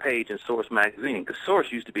we had a page in Source magazine, because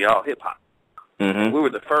Source used to be all hip hop. We were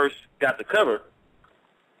the first got the cover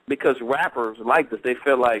because rappers liked us. They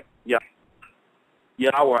felt like,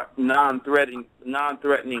 y'all were non-threatening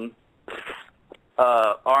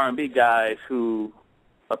R&B guys who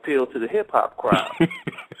appeal to the hip-hop crowd.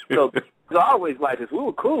 So I always liked us. We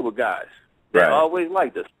were cool with guys. They always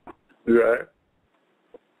liked us. Right.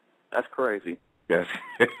 That's crazy. Yes.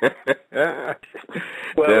 Well,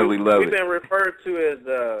 Definitely love we've it. been referred to as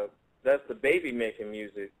that's the baby making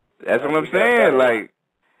music. That's what I'm saying. Like,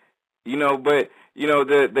 you know, but you know,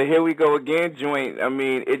 the Here We Go Again joint. I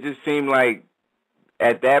mean, it just seemed like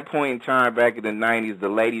at that point in time, back in the '90s, the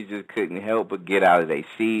ladies just couldn't help but get out of their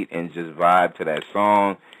seat and just vibe to that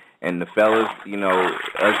song. And the fellas, you know,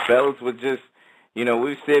 us fellas would just, you know, we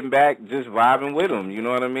were sitting back just vibing with them. You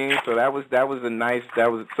know what I mean? So that was a nice.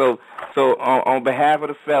 So on behalf of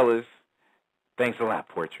the fellas, thanks a lot,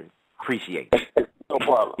 Portrait. Appreciate it. No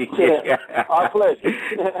problem. Yeah. Our pleasure.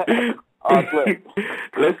 Our pleasure.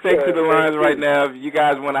 Let's take to the lines right now. If you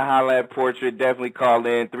guys want to holler at Portrait, definitely call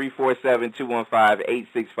in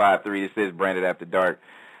 347-215-8653. It says Branded After Dark.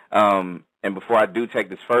 And before I do take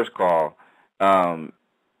this first call, can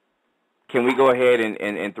we go ahead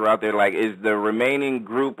and throw out there, like, is the remaining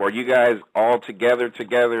group, are you guys all together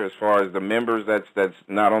as far as the members that's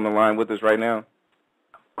not on the line with us right now?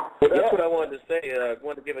 Well, that's what I wanted to say. I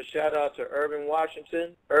wanted to give a shout-out to Irvin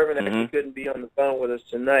Washington. Irvin actually couldn't be on the phone with us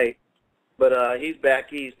tonight, but he's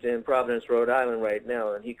back east in Providence, Rhode Island right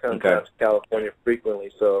now, and he comes out to California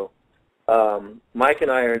frequently. So Mike and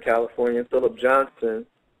I are in California. Philip Johnson,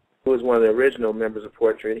 who is one of the original members of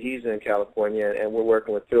Portrait, he's in California, and we're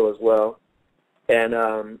working with Phil as well. And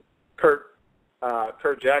Kurt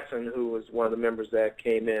Jackson, who was one of the members that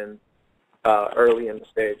came in early in the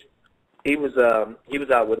stage, he was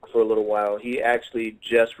out with us for a little while. He actually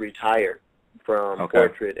just retired from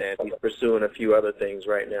Portrait, and he's pursuing a few other things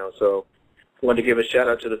right now. So I wanted to give a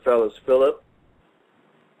shout-out to the fellows, Philip,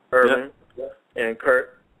 Irvin, and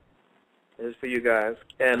Kurt. This is for you guys.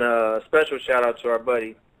 And a special shout-out to our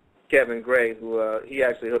buddy, Kevin Gray, who he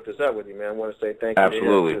actually hooked us up with you, man. I want to say thank you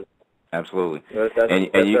to him. Absolutely. That's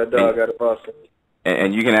our dog out of Boston.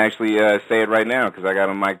 And you can actually say it right now because I got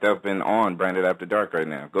him mic'd up and on Branded After Dark right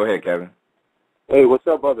now. Go ahead, Kevin. Hey, what's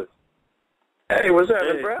up, brothers? Hey, what's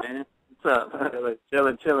up, bro? Man. What's up?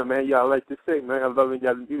 Chilling, man. Y'all like to sing, man. I love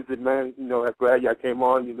y'all music, man. You know, I'm glad y'all came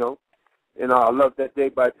on, you know. And I love that Day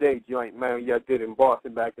by Day joint, man, y'all did in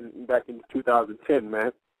Boston back in 2010,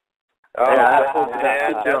 man. Oh, that's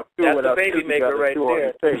the baby maker right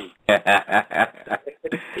there.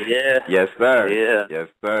 Yeah. Yes, sir. Yeah. Yes,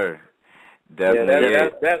 sir. Definitely. Yeah,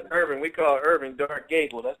 that's Irvin. We call Irvin Dark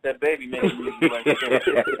Gable. That's that baby making music right there.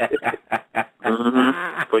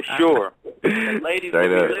 For sure. And ladies, if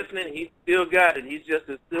you're listening, he still got it. He's just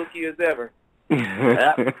as silky as ever. He's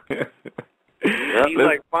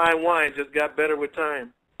like fine wine, just got better with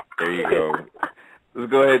time. There you go. Let's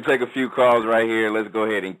go ahead and take a few calls right here. Let's go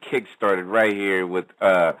ahead and kickstart it right here with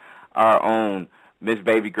our own Miss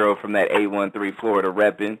Baby Girl from that 813 Florida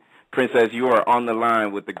repping. Princess, you are on the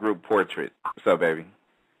line with the group Portrait. What's up, baby?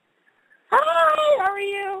 Hi, how are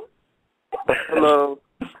you? Hello.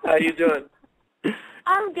 How you doing?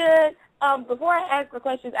 I'm good. Before I ask the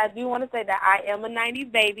questions, I do want to say that I am a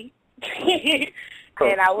 90s baby.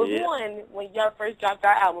 And I was one when y'all first dropped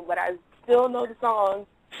our album, but I still know the songs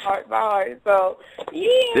heart by heart. So,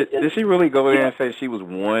 yeah. Did she really go there and say she was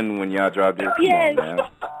one when y'all dropped it? Yes.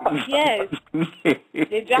 Yes.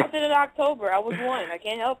 They dropped it in October. I was one. I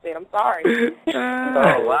can't help it. I'm sorry.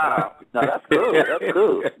 Oh, wow. No, that's cool.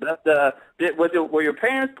 That's cool. Were your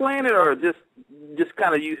parents playing it, or just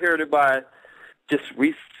kind of you heard it by just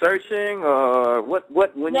researching, or what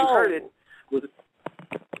when you heard it, was it?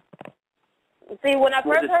 See, when I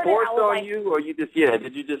first heard it, I was on you, or you just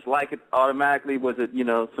did you just like it automatically? Was it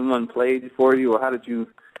someone played it for you, or how did you?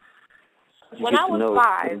 When I was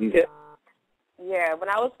 5. Yeah, when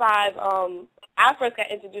I was 5, I first got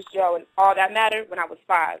introduced to y'all and All That Mattered when I was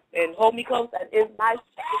 5. And Hold Me Close, that is my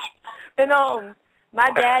shit. And my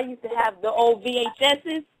dad used to have the old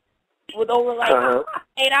VHSs with over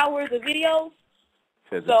 8 hours of videos.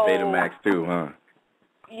 Says it's Betamax too, huh?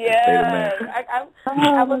 Yeah,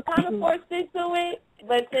 I was kind of forced into it,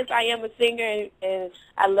 but since I am a singer and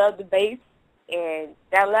I love the bass, and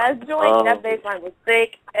that last joint, that bass line was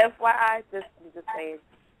sick. FYI, just saying.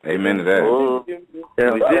 Amen to that.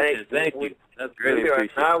 Thank you. That's really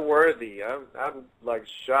appreciated. Not worthy. I'm like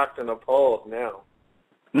shocked and appalled now.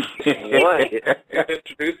 What?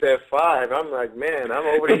 Introduced at 5. I'm like, man, I'm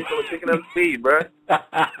over here picking up speed, bro.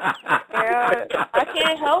 Yeah, I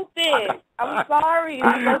can't help it. I'm sorry.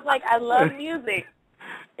 It's like I love music,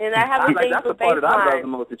 and I have a thing that's for the part that I love baseline. the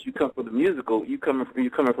most. That you come from the musical. You coming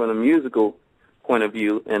from the musical point of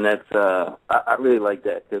view, and that's I really like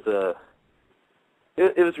that because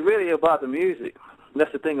it was really about the music.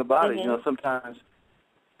 That's the thing about it. You know, sometimes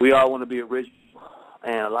we all want to be original,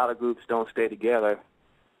 and a lot of groups don't stay together.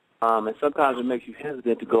 And sometimes it makes you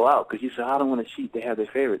hesitant to go out because you say, I don't want to cheat. They have their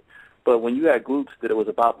favorite. But when you had groups that it was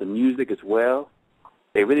about the music as well,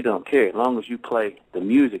 they really don't care as long as you play the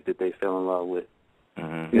music that they fell in love with.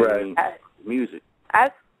 Mm-hmm. You know what I mean? Music.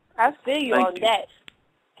 I feel you on that.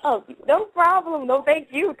 Oh, no problem. No,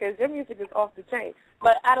 thank you, because your music is off the chain.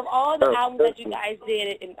 But out of all the albums that you guys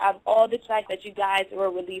did and out of all the tracks that you guys were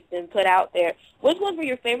released and put out there, which ones were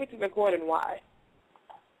your favorite to record and why?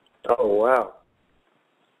 Oh, wow.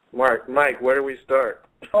 Mike, where do we start?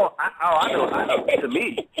 I know. To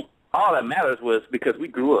me, all that matters was because we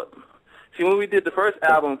grew up. See, when we did the first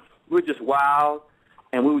album, we were just wild,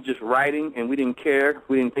 and we were just writing, and we didn't care.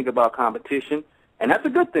 We didn't think about competition, and that's a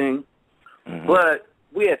good thing. Mm-hmm. But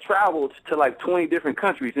we had traveled to like 20 different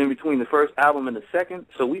countries in between the first album and the second,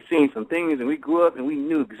 so we seen some things, and we grew up, and we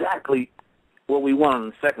knew exactly what we wanted on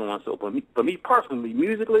the second one. So for me personally,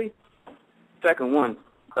 musically, second one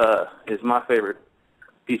is my favorite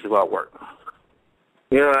piece of our work.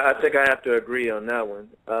 You know, I think I have to agree on that one.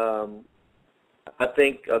 I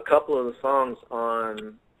think a couple of the songs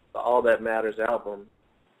on the All That Matters album,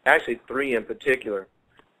 actually 3 in particular,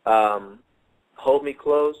 Hold Me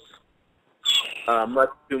Close, Much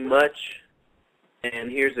Too Much,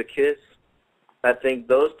 and Here's a Kiss. I think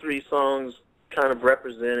those 3 songs kind of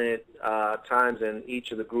represented times in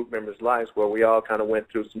each of the group members' lives where we all kind of went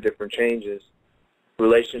through some different changes,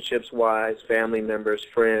 relationships-wise, family members,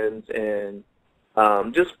 friends, and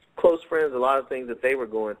just close friends, a lot of things that they were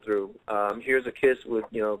going through. Here's a Kiss would,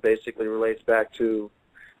 basically relates back to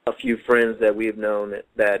a few friends that we've known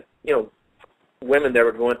that women that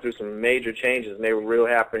were going through some major changes, and they were real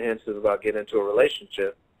apprehensive about getting into a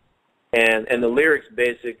relationship. And the lyrics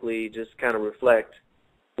basically just kind of reflect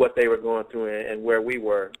what they were going through and where we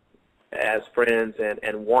were as friends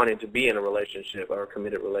and wanting to be in a relationship or a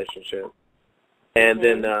committed relationship. And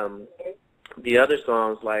then the other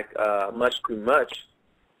songs, like Much Too Much,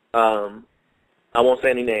 I won't say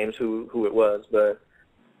any names who it was, but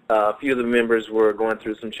a few of the members were going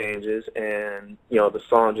through some changes, and the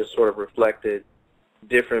song just sort of reflected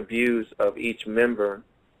different views of each member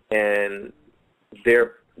and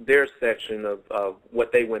their section of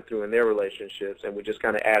what they went through in their relationships, and we just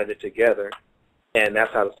kind of added it together, and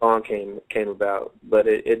that's how the song came about. But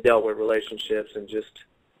it dealt with relationships and just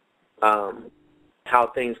how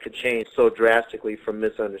things could change so drastically from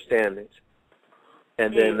misunderstandings.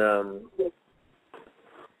 And then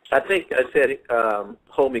I think I said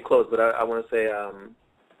Hold Me Close, but I want to say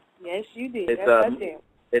yes, you did.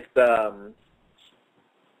 It's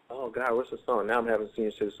oh God, what's the song? Now I'm having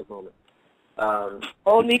senior citizen moment.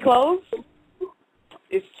 Hold Me Close.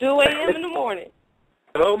 It's 2 a.m. in the morning.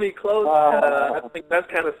 Hold Me Close. I think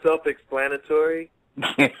that's kind of self-explanatory.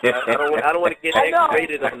 I don't want to get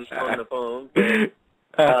X-rated on the phone. But,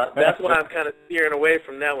 that's why I'm kind of steering away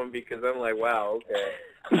from that one, because I'm like, wow, okay.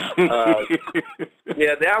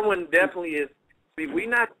 Yeah, that one definitely is. We're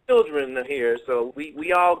not children here, so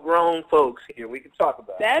we all grown folks here. We can talk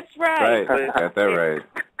about it. That's right. Got that right.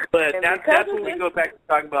 But that's when we go back to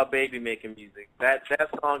talking about baby making music. That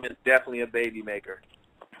song is definitely a baby maker.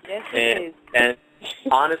 Yes, it is. And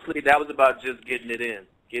honestly, that was about just getting it in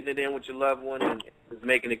with your loved one and just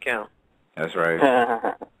making it count. That's right.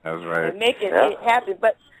 That's right. And making it happen.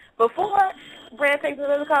 But before Brand takes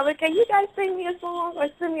another caller, can you guys sing me a song or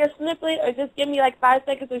sing me a snippet or just give me like 5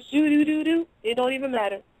 seconds of shoo-doo-doo-doo? It don't even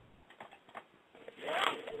matter.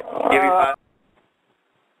 Give me 5.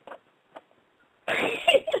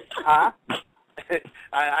 Huh?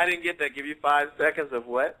 I didn't get that. Give you 5 seconds of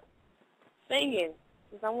what? Singing.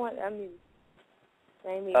 Because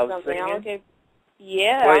singing of something. Singing? I don't care.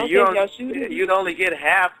 Yeah, well, you'd only get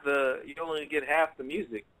half the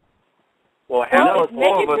music. Well, four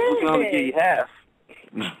of us, we can only give you half.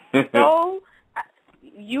 So,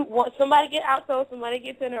 you want somebody get alto, somebody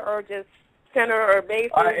get tenor, or just tenor or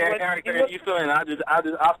bass? All right, Eric, you fill in.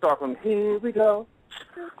 I'll start from here we go.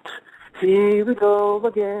 Here we go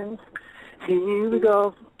again. Here we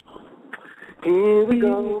go. Here we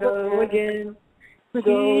go again.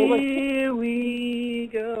 Here we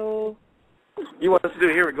go. You want us to do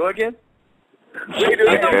Here We Go Again? We can do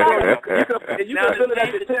that. You now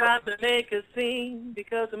it's time to make a scene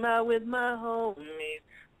because I'm out with my homies.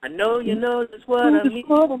 I know you know just what I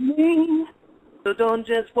mean. So don't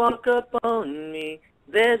just walk up on me.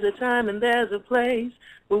 There's a time and there's a place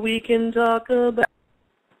where we can talk about.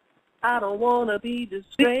 I don't want to be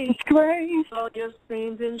disgraced. All your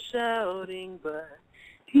screams and shouting, but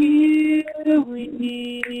here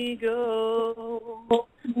we go.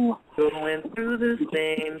 going through the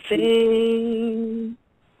same thing.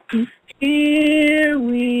 Here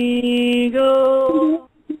we go.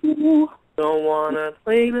 Don't wanna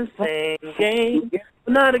play the same game.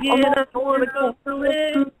 But not again, I don't wanna go through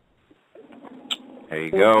it. There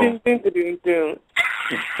you go. I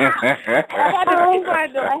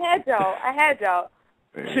had y'all.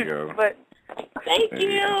 There you go. But thank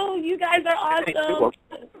you. You guys are awesome.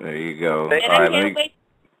 There you go. And all I right, can't wait.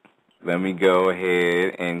 let me go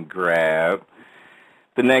ahead and grab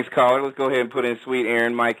the next caller. Let's go ahead and put in Sweet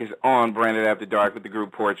Aaron. Mike is on Branded After Dark with the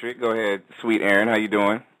group Portrait. Go ahead, Sweet Aaron. How you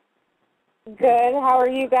doing? Good. How are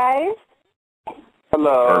you guys?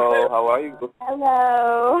 Hello. Perfect. How are you?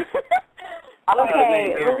 Hello.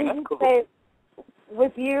 Okay. Let me just say,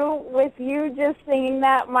 with you just singing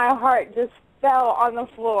that, my heart just fell on the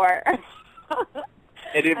floor.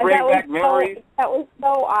 Did it bring back memories? That was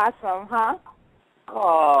so awesome, huh?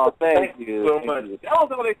 Oh, thank you so much. That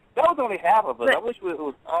was only half of us. I wish it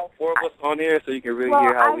was all four of us on here so you can really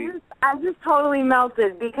hear how I just totally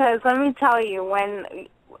melted because let me tell you, when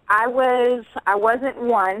I wasn't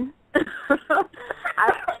one.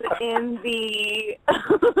 I was in the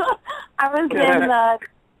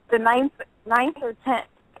ninth or 10th,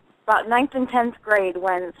 about 9th and 10th grade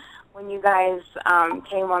when you guys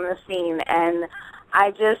came on the scene, and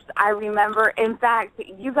I remember, in fact,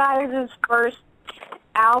 you guys' first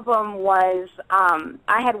album was,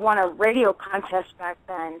 I had won a radio contest back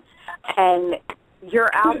then, and your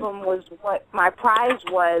album was what my prize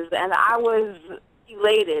was, and I was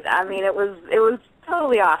elated. I mean, it was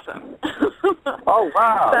totally awesome. Oh,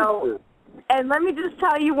 wow. So, and let me just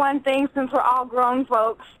tell you one thing, since we're all grown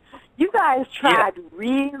folks, you guys tried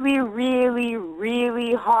really, really,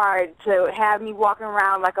 really hard to have me walking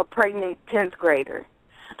around like a pregnant 10th grader.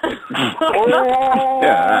 That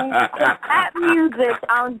music,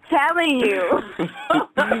 I'm telling you.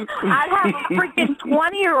 I'd have a freaking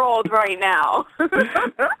 20-year-old right now.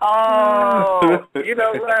 Oh, you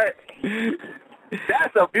know what?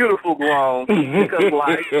 That's a beautiful groan because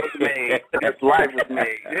life was made. Life was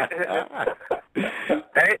made.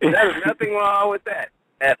 Hey, there's nothing wrong with that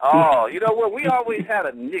at all. You know what? We always had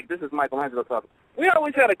a nick. This is Michelangelo talking. We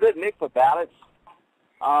always had a good nick for ballads.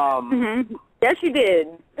 Yes, you did.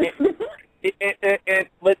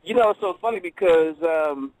 But you know, it's so funny because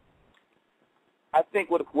I think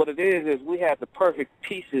what it is we have the perfect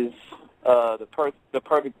pieces, the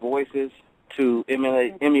perfect voices to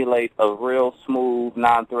emulate a real smooth,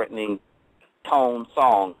 non-threatening tone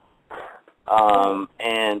song.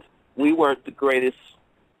 And we weren't the greatest,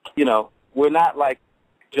 you know, we're not like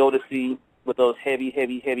Jodeci with those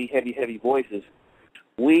heavy voices.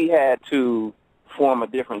 We had to form a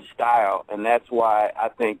different style, and that's why I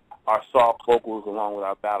think our soft vocals along with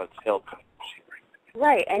our ballads helped.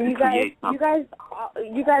 Right, and you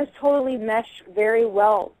guys totally mesh very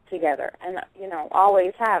well together, and you know,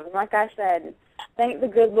 always have. And like I said, thank the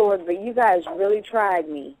good Lord, but you guys really tried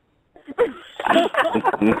me.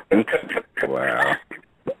 Wow.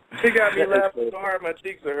 She got me laughing so hard, my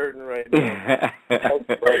cheeks are hurting right now. That's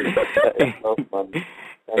so funny.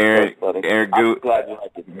 Aaron,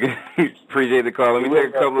 appreciate the call. Let me take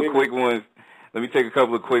a couple of quick ones. Let me take a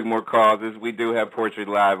couple of quick more calls, as we do have Portrait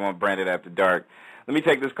Live on Branded After Dark. Let me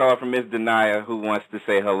take this call from Miss Denia, who wants to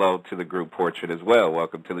say hello to the group Portrait as well.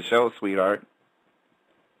 Welcome to the show, sweetheart.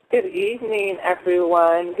 Good evening,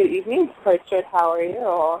 everyone. Good evening, Portrait. How are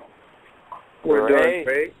you? We're doing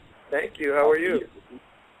great. Thank you. How are you?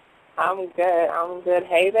 I'm good.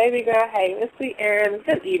 Hey, baby girl. Hey, Mr. Aaron.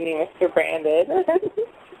 Good evening, Mr. Branded.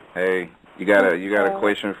 Hey, you got a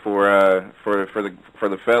question for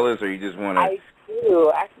the fellas, or you just want to? I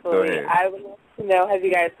do, actually. Go ahead. I would like to know, have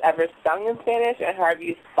you guys ever sung in Spanish, and how have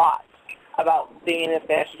you thought about singing in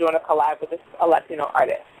Spanish? Do you want to collab with a Latino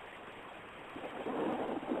artist?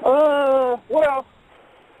 Well,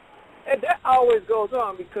 that always goes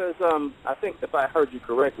on because I think if I heard you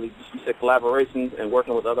correctly, you said collaborations and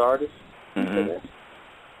working with other artists. Mm-hmm.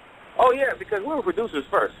 Oh yeah, because we were producers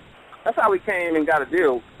first. That's how we came and got a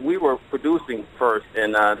deal. We were producing first,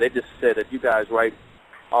 and they just said, if you guys write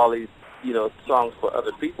all these, you know, songs for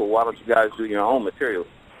other people, why don't you guys do your own material?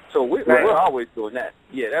 So we're always doing that.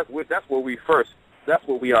 Yeah, that's where we first. That's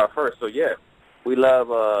where we are first. So yeah, we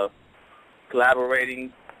love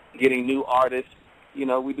collaborating, getting new artists. You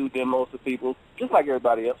know, we do demos for people, just like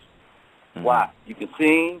everybody else. Mm-hmm. Why? You can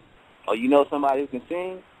sing, or you know somebody who can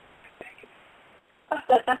sing.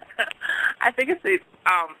 I think it's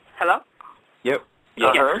hello? Yep.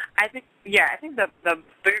 Yeah. I think the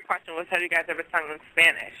bigger question was, have you guys ever sung in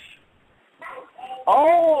Spanish?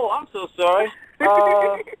 Oh, I'm so sorry.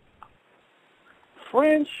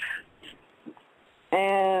 French.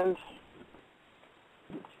 And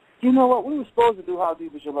you know what? We were supposed to do How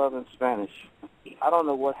Deep Is Your Love in Spanish. I don't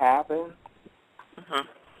know what happened.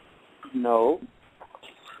 No.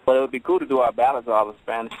 But it would be cool to do our ballads all in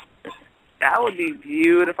Spanish. That would be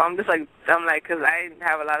beautiful. I'm like, because I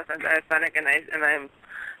have a lot of friends that are Hispanic, and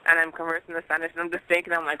I'm conversing in Spanish, and I'm just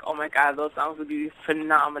thinking, I'm like, oh my God, those songs would be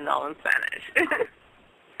phenomenal in Spanish.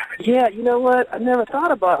 Yeah, you know what? I never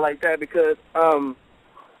thought about it like that because,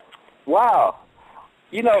 wow.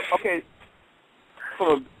 You know, okay,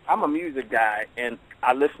 I'm a music guy, and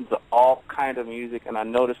I listen to all kinds of music, and I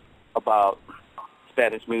noticed about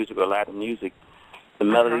Spanish music or Latin music, the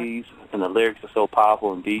melodies and the lyrics are so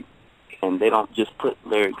powerful and deep, and they don't just put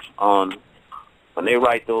lyrics on. When they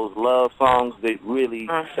write those love songs, they really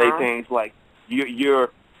say things like, "You're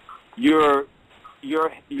the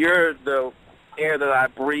air that I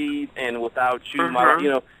breathe, and without you, you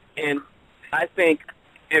know." And I think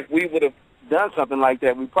if we would have done something like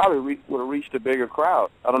that, we probably would have reached a bigger crowd.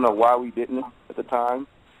 I don't know why we didn't at the time.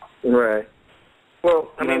 Right.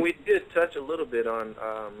 Well, I mean, we did touch a little bit on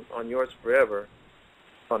Yours Forever.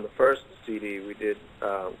 On the first CD, we did,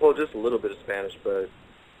 just a little bit of Spanish, but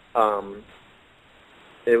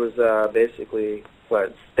it was basically,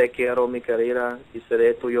 Te quiero, mi querida, y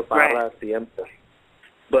seré tuyo para siempre.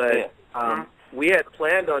 But we had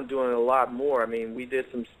planned on doing a lot more. I mean, we did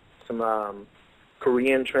some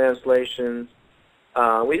Korean translations.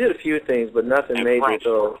 We did a few things, but nothing major.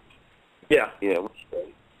 So, yeah.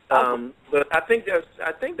 But I think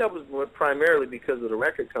that was primarily because of the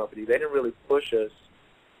record company. They didn't really push us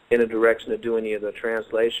in a direction to do any of the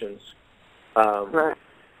translations,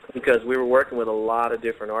 because we were working with a lot of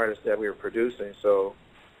different artists that we were producing. So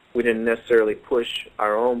we didn't necessarily push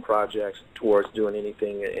our own projects towards doing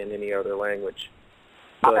anything in any other language.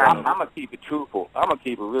 But, I'm going to keep it truthful. I'm going to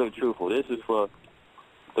keep it really truthful. This is for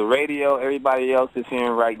the radio, everybody else is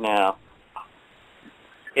hearing right now.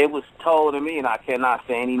 It was told to me, and I cannot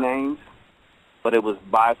say any names, but it was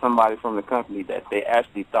by somebody from the company that they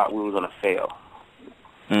actually thought we were going to fail.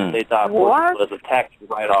 They thought it was a tax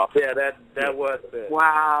write-off. Yeah, that was it.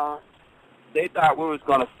 Wow. They thought we was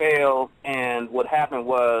going to fail, and what happened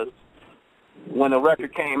was when the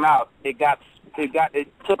record came out, it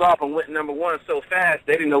took off and went number one so fast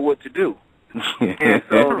they didn't know what to do. And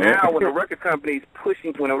so now when a record company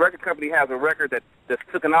has a record that's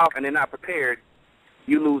taken off and they're not prepared,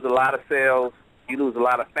 you lose a lot of sales, you lose a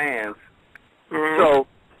lot of fans. So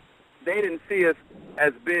they didn't see us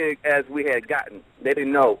as big as we had gotten. They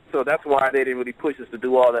didn't know. So that's why they didn't really push us to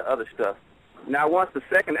do all that other stuff. Now, once the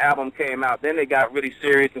second album came out, then they got really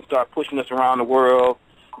serious and started pushing us around the world,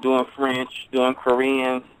 doing French, doing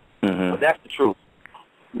Korean. But that's the truth.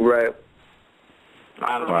 Right.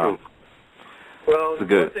 That's the truth. Well,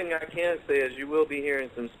 one thing I can say is you will be hearing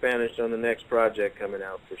some Spanish on the next project coming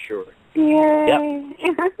out for sure. Yay.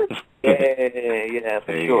 Yeah,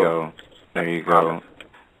 for sure. There you go.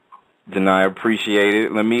 Denai, appreciate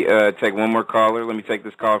it. Let me take one more caller. Let me take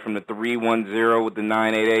this call from the 310 with the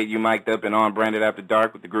 988. You mic'd up and on Branded After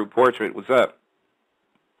Dark with the group Portrait. What's up?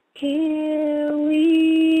 Here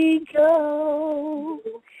we go.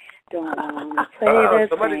 Don't want to play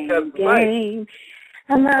the same game.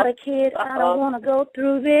 I'm not a kid. I don't want to go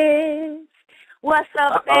through this. What's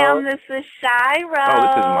up, fam? This is Shiro.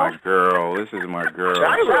 Oh, this is my girl.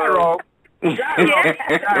 Shiro.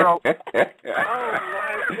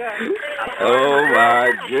 Oh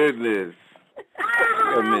my goodness.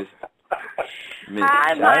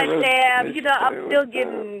 Hi, my fam. You know, I'm still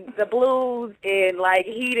getting the blues and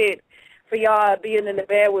heated for y'all being in the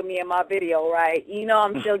bed with me in my video, right? You know,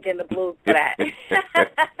 I'm still getting the blues for that.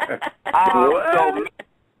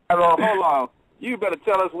 Hold on. You better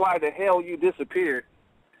tell us why the hell you disappeared.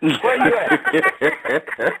 Where you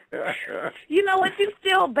at? You know what? You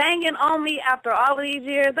still banging on me after all of these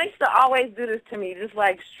years. They used to always do this to me, just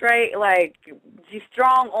straight, you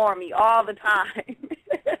strong arm me all the time.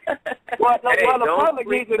 Well, the public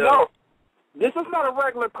needs to know. This is not a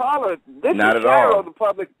regular caller. This not is at all. The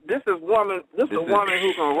public. This is a woman who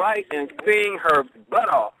can write and sing her butt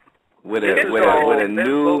off. With a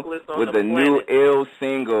new ill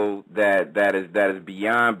single that is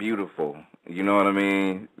beyond beautiful. You know what I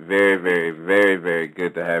mean? Very, very, very, very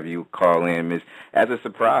good to have you call in, Miss, as a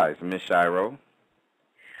surprise, Miss Shiro.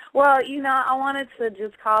 Well, you know, I wanted to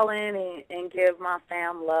just call in and give my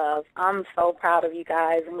fam love. I'm so proud of you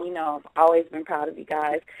guys, and, you know, I've always been proud of you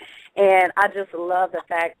guys. And I just love the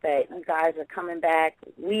fact that you guys are coming back.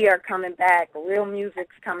 We are coming back. Real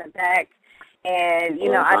music's coming back. And, you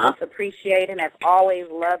know, I just appreciate and have always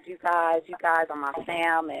loved you guys. You guys are my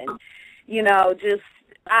fam. And, you know, just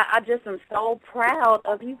I just am so proud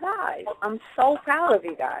of you guys. I'm so proud of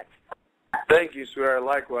you guys. Thank you, sweetheart.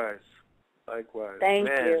 Likewise. Thank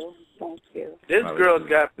Man, you. Thank you. This girl's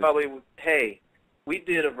got probably, hey, we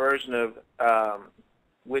did a version of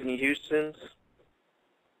Whitney Houston's,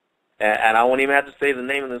 and I won't even have to say the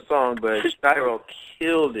name of the song, but Shiro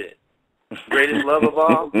killed it. Greatest Love of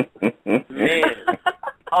All? Man.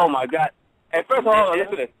 Oh, my God. Hey, first of all,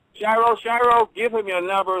 listen, Shiro, give him your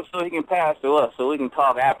number so he can pass to us so we can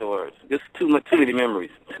talk afterwards. Just too many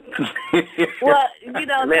memories. Well,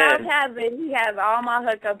 Charles has it. He has all my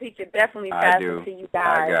hookup. He could definitely pass it to you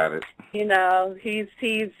guys. I got it.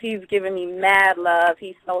 He's giving me mad love.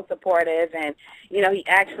 He's so supportive, and he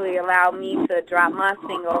actually allowed me to drop my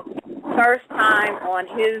single first time on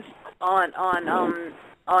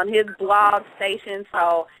his blog station.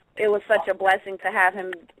 So it was such a blessing to have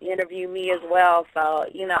him interview me as well. So,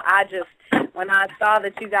 when I saw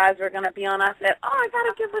that you guys were going to be on, I said, I got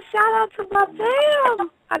to give a shout-out to my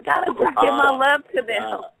fam. I got to just give my love to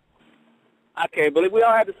them. Okay, but we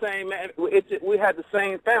all had the same, we had the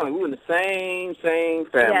same family. We were in the same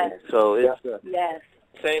family. Yes. So it's yes.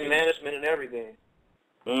 Same management and everything.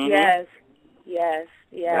 Mm-hmm. Yes.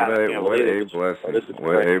 What a blessing.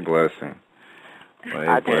 What a blessing.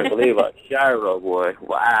 I can't believe it. Shiro, boy.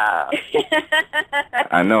 Wow.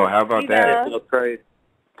 I know. How about that? It's so crazy.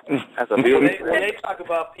 That's a beautiful when they talk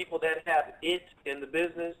about people that have it in the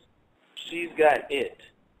business, she's got it.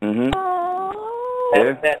 Mm-hmm.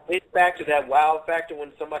 That it factor, that wow factor,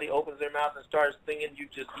 when somebody opens their mouth and starts singing, you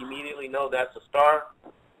just immediately know that's a star.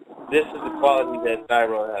 This is the quality that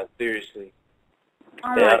Shiro has, seriously.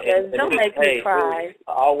 Oh, my goodness. Don't make me cry. It's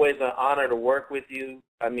always an honor to work with you.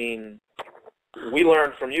 I mean, we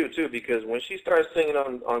learned from you, too, because when she started singing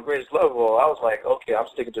on Greatest Love of All, I was like, okay, I'm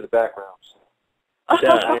sticking to the backgrounds.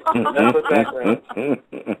 Backgrounds.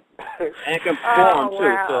 And can perform, too.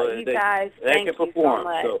 Wow. So you guys, thank you perform, so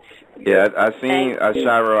much. So. Yeah, I seen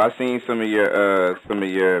Shiro. I seen some of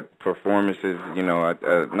your performances.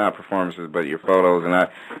 Not performances, but your photos. And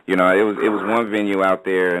it was one venue out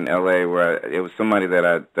there in L.A. where it was somebody that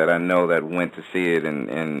I know that went to see it,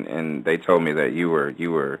 and they told me that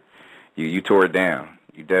you tore it down.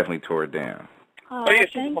 You definitely tore it down. Oh,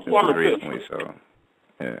 thank you. Recently, so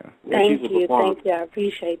yeah. Thank you. I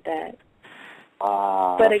appreciate that.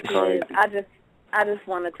 But again, I just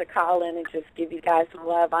wanted to call in and just give you guys some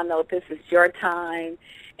love. I know this is your time,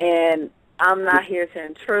 and I'm not here to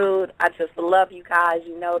intrude. I just love you guys.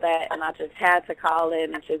 You know that, and I just had to call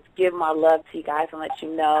in and just give my love to you guys and let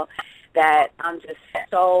you know that I'm just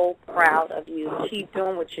so proud of you. Keep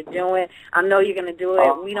doing what you're doing. I know you're going to do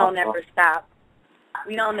it. We don't ever stop.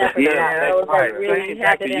 We don't ever stop. Those that really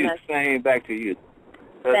have it in us. Same back to you.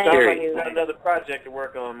 Thank you. Got another project to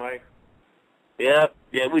work on, Mike. Yeah,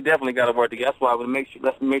 we definitely got to work together. That's why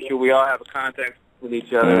let's make sure we all have a contact with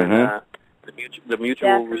each other. Mm-hmm. And the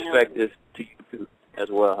mutual respect is to you too, as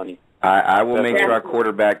well, honey. I will make sure I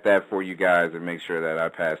quarterback that for you guys and make sure that I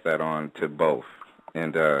pass that on to both.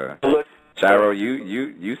 And Shiro,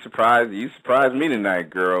 you surprised me tonight,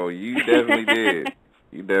 girl. You definitely did.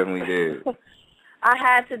 You definitely did. I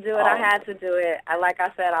had to do it. Like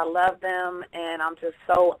I said, I love them, and I'm just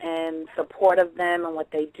so in support of them and what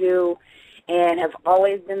they do, and have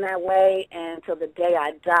always been that way. And until the day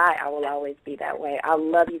I die, I will always be that way. I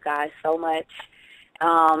love you guys so much.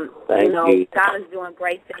 Thank you. God is doing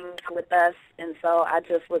great things with us, and so I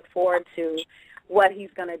just look forward to what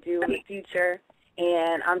He's going to do in the future.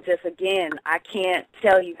 And I'm just, again, I can't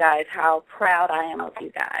tell you guys how proud I am of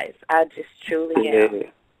you guys. I just truly am.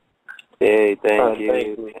 Hey, thank you.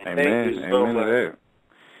 Amen. Amen to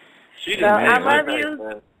that. I love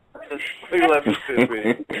you. We love you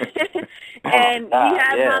too, And you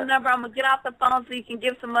have my number. I'm going to get off the phone so you can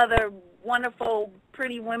give some other wonderful,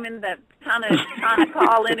 pretty women that kind of trying to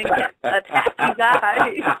call in and attack you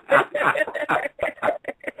guys.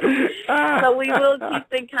 So we will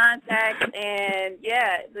keep in contact, and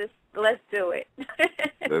let's do it.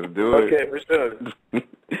 Let's do it. Okay, we're done.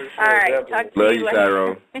 All right, talk to Love you you, later.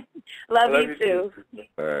 Shiro. Love you too.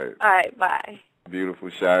 All right, bye. Beautiful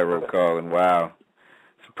Shiro calling. Wow.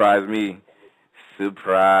 Surprise me.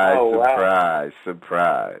 Surprise.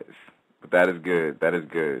 But that is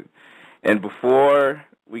good. And before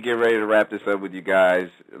we get ready to wrap this up with you guys,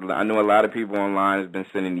 I know a lot of people online have been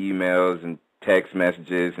sending emails and text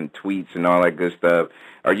messages and tweets and all that good stuff.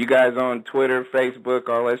 Are you guys on Twitter, Facebook,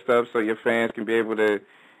 all that stuff, so your fans can be able to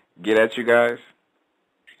get at you guys?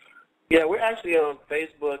 Yeah, we're actually on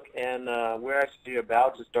Facebook, and we're actually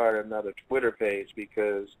about to start another Twitter page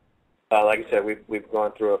because, like I said, we've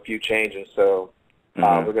gone through a few changes. So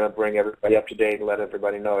We're going to bring everybody up to date and let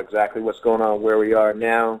everybody know exactly what's going on, where we are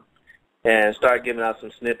now, and start giving out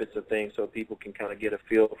some snippets of things so people can kind of get a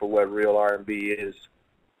feel for what real R&B is,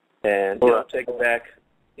 and take it back,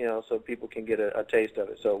 so people can get a taste of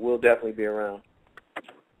it. So we'll definitely be around.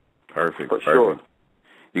 Perfect. For sure.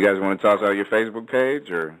 You guys want to toss out your Facebook page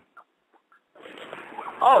or?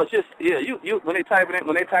 Oh, it's just You when they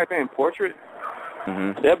type in portrait,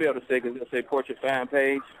 they'll be able to say, because they'll say portrait fan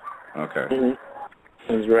page. Okay.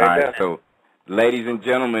 It's All right right. there. So, ladies and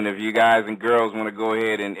gentlemen, if you guys and girls want to go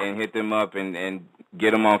ahead and hit them up and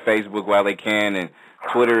get them on Facebook while they can, and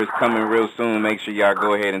Twitter is coming real soon, make sure y'all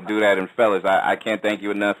go ahead and do that. And fellas, I can't thank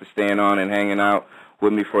you enough for staying on and hanging out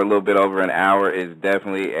with me for a little bit over an hour. It's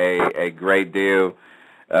definitely a great deal.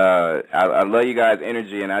 I love you guys'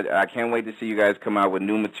 energy, and I can't wait to see you guys come out with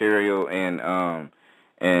new material. And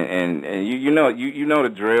you know the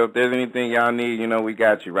drill. If there's anything y'all need, we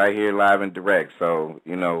got you right here, live and direct. So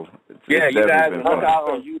you guys look out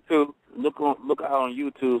on YouTube. Look out on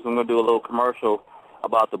YouTube. So I'm gonna do a little commercial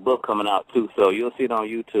about the book coming out too. So you'll see it on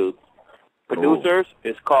YouTube. Producers,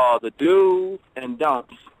 it's called The Do's and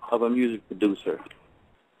Don'ts of a Music Producer.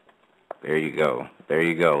 There you go.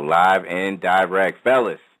 Live and direct.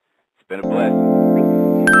 Fellas, it's been a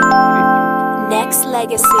blessing.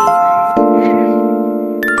 Nexxlegacy.